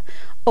together,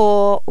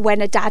 or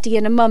when a daddy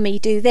and a mummy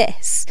do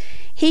this.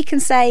 He can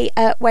say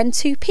when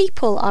two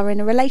people are in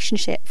a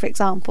relationship, for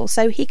example.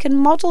 So he can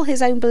model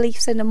his own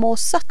beliefs in a more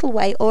subtle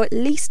way, or at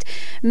least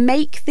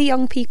make the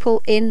young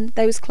people in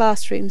those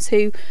classrooms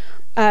who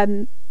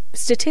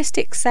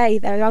statistics say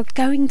there are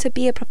going to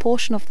be a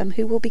proportion of them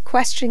who will be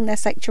questioning their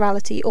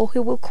sexuality, or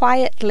who will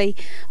quietly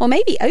or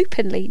maybe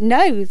openly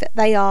know that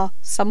they are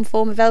some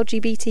form of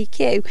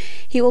LGBTQ.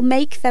 He will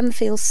make them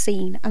feel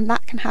seen, and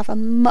that can have a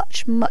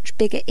much, much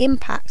bigger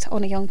impact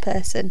on a young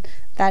person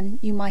than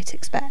you might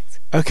expect.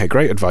 Okay,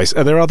 great advice.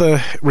 Are there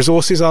other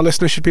resources our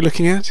listeners should be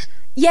looking at?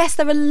 Yes,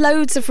 there are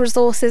loads of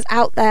resources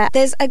out there.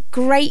 There's a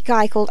great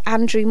guy called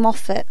Andrew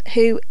Moffat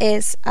who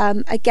is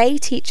a gay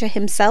teacher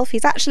himself.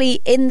 He's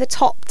actually in the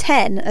top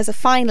 10 as a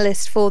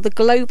finalist for the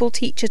Global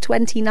Teacher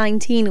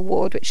 2019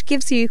 award, which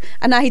gives you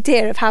an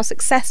idea of how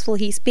successful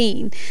he's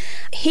been.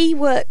 He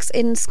works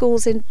in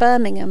schools in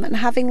Birmingham, and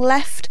having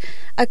left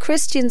a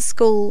Christian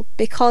school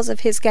because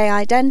of his gay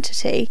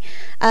identity,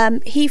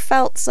 he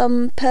felt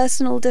some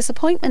personal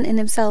disappointment in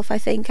himself, I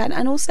think,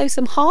 and also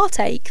some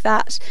heartache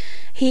that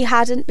he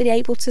hadn't been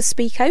able to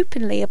speak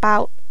openly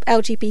about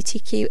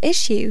LGBTQ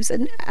issues,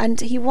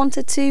 and he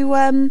wanted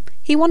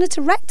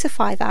to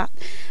rectify that.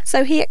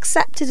 So he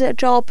accepted a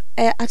job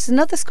at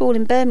another school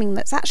in Birmingham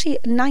that's actually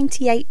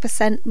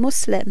 98%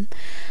 Muslim,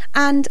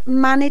 and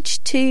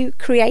managed to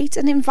create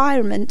an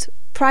environment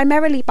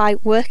primarily by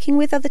working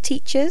with other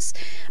teachers,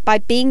 by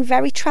being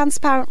very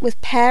transparent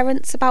with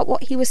parents about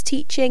what he was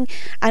teaching,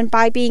 and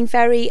by being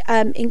very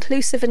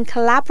inclusive and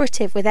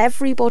collaborative with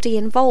everybody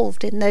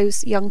involved in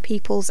those young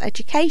people's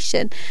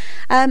education.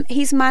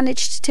 He's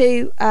managed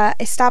to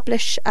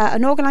establish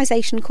an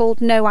organisation called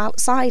No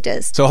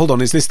Outsiders. So hold on,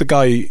 is this the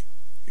guy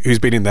who's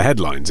been in the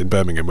headlines in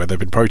Birmingham where there have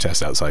been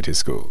protests outside his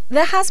school?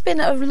 There has been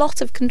a lot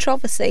of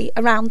controversy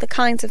around the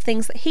kinds of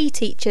things that he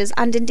teaches,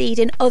 and indeed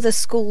in other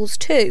schools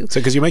too. So,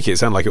 because you make it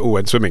sound like it all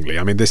went swimmingly,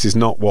 I mean, this is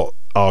not what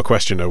our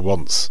questioner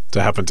wants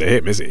to happen to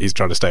him, is it? He's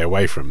trying to stay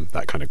away from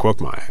that kind of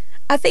quagmire.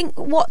 I think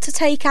what to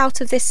take out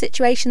of this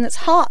situation that's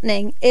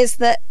heartening is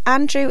that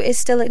Andrew is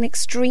still an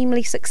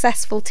extremely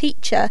successful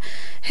teacher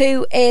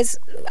who is,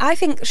 I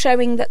think,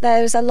 showing that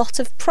there's a lot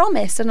of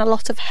promise and a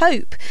lot of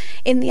hope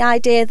in the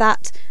idea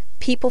that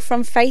people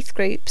from faith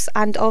groups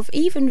and of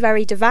even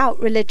very devout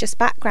religious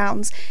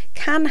backgrounds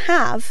can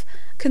have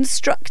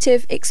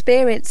constructive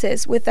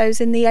experiences with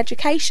those in the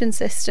education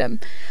system.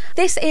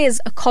 This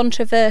is a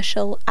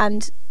controversial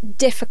and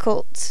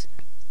difficult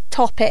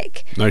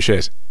topic. No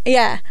shit.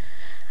 Yeah.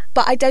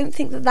 But I don't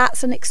think that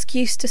that's an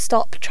excuse to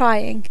stop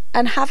trying.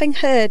 And having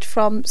heard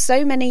from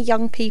so many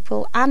young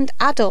people and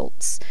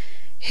adults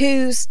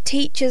whose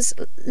teachers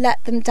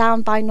let them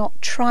down by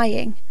not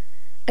trying,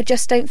 I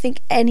just don't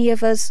think any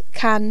of us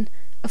can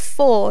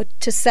afford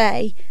to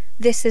say,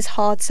 this is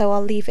hard, so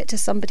I'll leave it to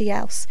somebody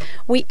else.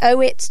 We owe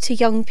it to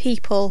young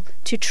people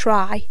to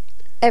try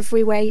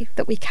every way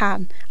that we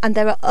can, and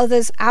there are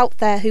others out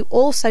there who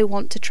also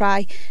want to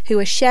try, who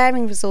are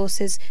sharing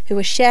resources, who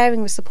are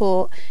sharing the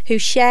support, who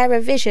share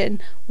a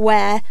vision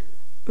where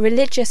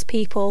religious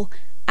people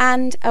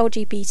and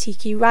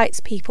LGBTQ rights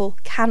people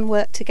can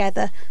work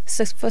together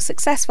for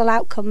successful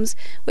outcomes,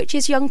 which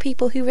is young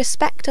people who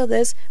respect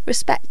others,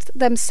 respect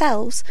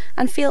themselves,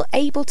 and feel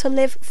able to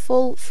live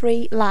full,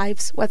 free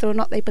lives, whether or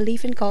not they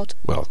believe in God.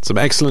 Well, some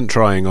excellent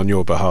trying on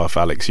your behalf,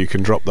 Alex. You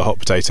can drop the hot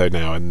potato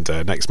now, and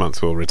next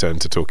month we'll return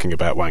to talking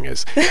about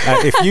wangers.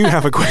 If you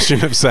have a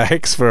question of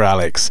sex for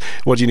Alex,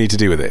 what do you need to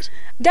do with it?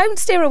 Don't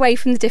steer away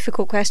from the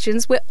difficult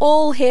questions. We're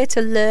all here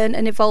to learn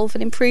and evolve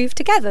and improve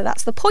together.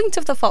 That's the point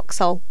of the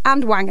Foxhole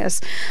and wangers.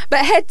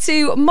 But head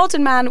to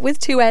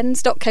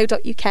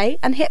modernmanwith2ns.co.uk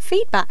and hit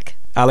feedback.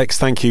 Alex,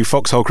 thank you.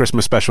 Foxhole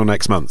Christmas special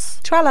next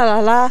month.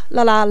 Tra-la-la-la,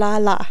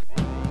 la-la-la-la.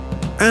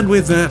 And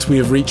with that, we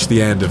have reached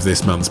the end of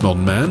this month's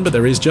Modern Man, but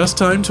there is just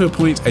time to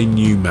appoint a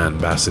new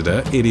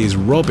man-ambassador. It is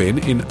Robin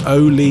in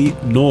Ole,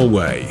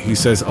 Norway, who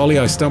says, Ollie,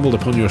 I stumbled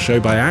upon your show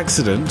by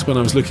accident when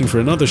I was looking for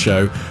another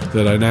show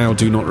that I now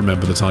do not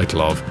remember the title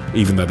of,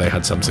 even though they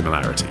had some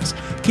similarities.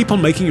 Keep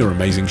on making your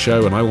amazing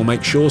show, and I will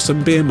make sure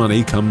some beer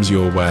money comes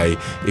your way.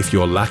 If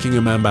you're lacking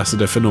a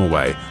man-ambassador for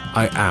Norway,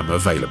 I am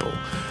available.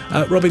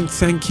 Robin,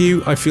 thank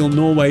you. I feel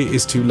Norway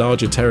is too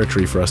large a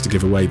territory for us to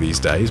give away these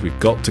days. We've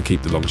got to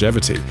keep the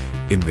longevity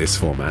in this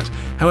format.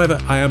 However,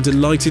 I am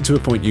delighted to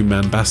appoint you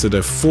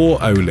man-ambassador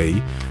for Ole.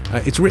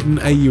 It's written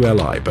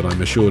A-U-L-I, but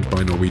I'm assured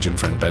by Norwegian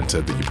friend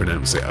Bente that you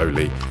pronounce it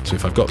Ole, so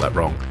if I've got that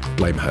wrong,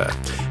 blame her.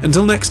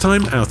 Until next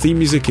time, our theme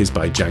music is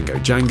by Django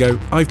Django.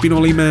 I've been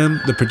Ollie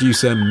Mann, the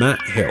producer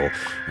Matt Hill,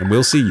 and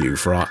we'll see you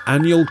for our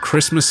annual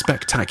Christmas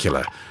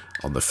Spectacular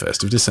on the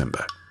 1st of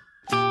December.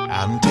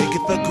 I don't take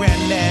it for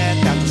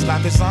granted that this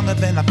life is longer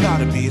than I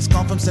thought it'd be. It's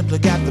gone from simpler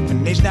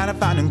gratification now to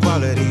finding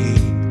quality.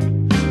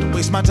 Don't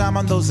waste my time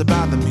on those that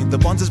bother me, the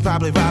ones that's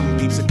probably robbing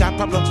peeps that got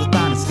problems with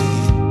honesty.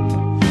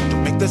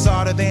 Don't make this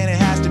harder than it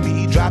has to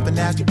be. Drop a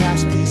nasty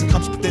pass, please, and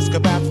come split this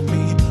cup out for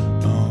me.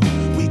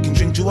 We can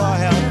drink to our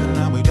health, but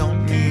now we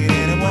don't need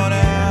anyone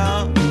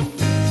else.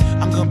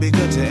 I'm gonna be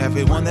good to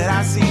everyone that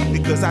I see,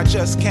 because I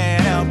just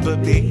can't help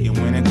but be. And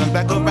when it comes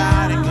back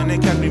around, ain't gonna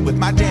catch me with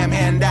my damn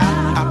hand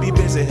out. I'll be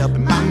busy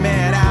helping my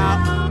man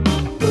out.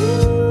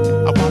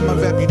 I want my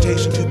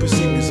reputation to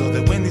precede me, so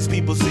that when these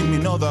people see me,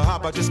 know the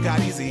hop I just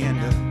got easy. And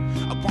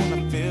I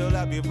wanna feel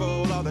like we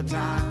roll all the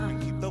time,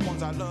 and keep the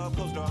ones I love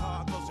close to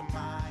heart, close to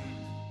mind.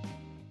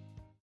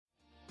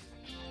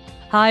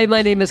 Hi,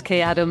 my name is Kay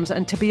Adams,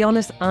 and to be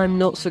honest, I'm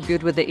not so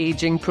good with the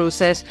ageing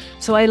process,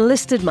 so I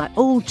enlisted my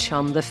old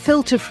chum, the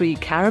filter-free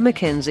Cara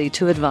McKenzie,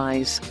 to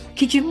advise.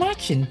 Could you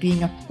imagine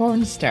being a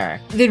porn star?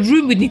 The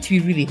room would need to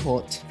be really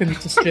hot for me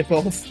to strip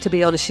off. To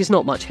be honest, she's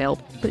not much help,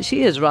 but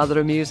she is rather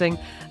amusing.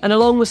 And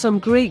along with some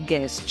great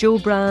guests, Joe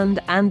Brand,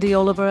 Andy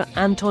Oliver,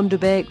 Anton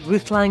Dubeck,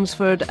 Ruth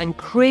Langsford and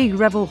Craig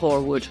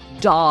Revel-Horwood,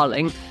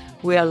 darling,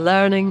 we are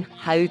learning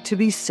how to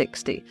be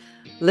 60.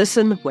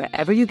 Listen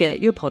wherever you get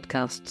your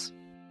podcasts.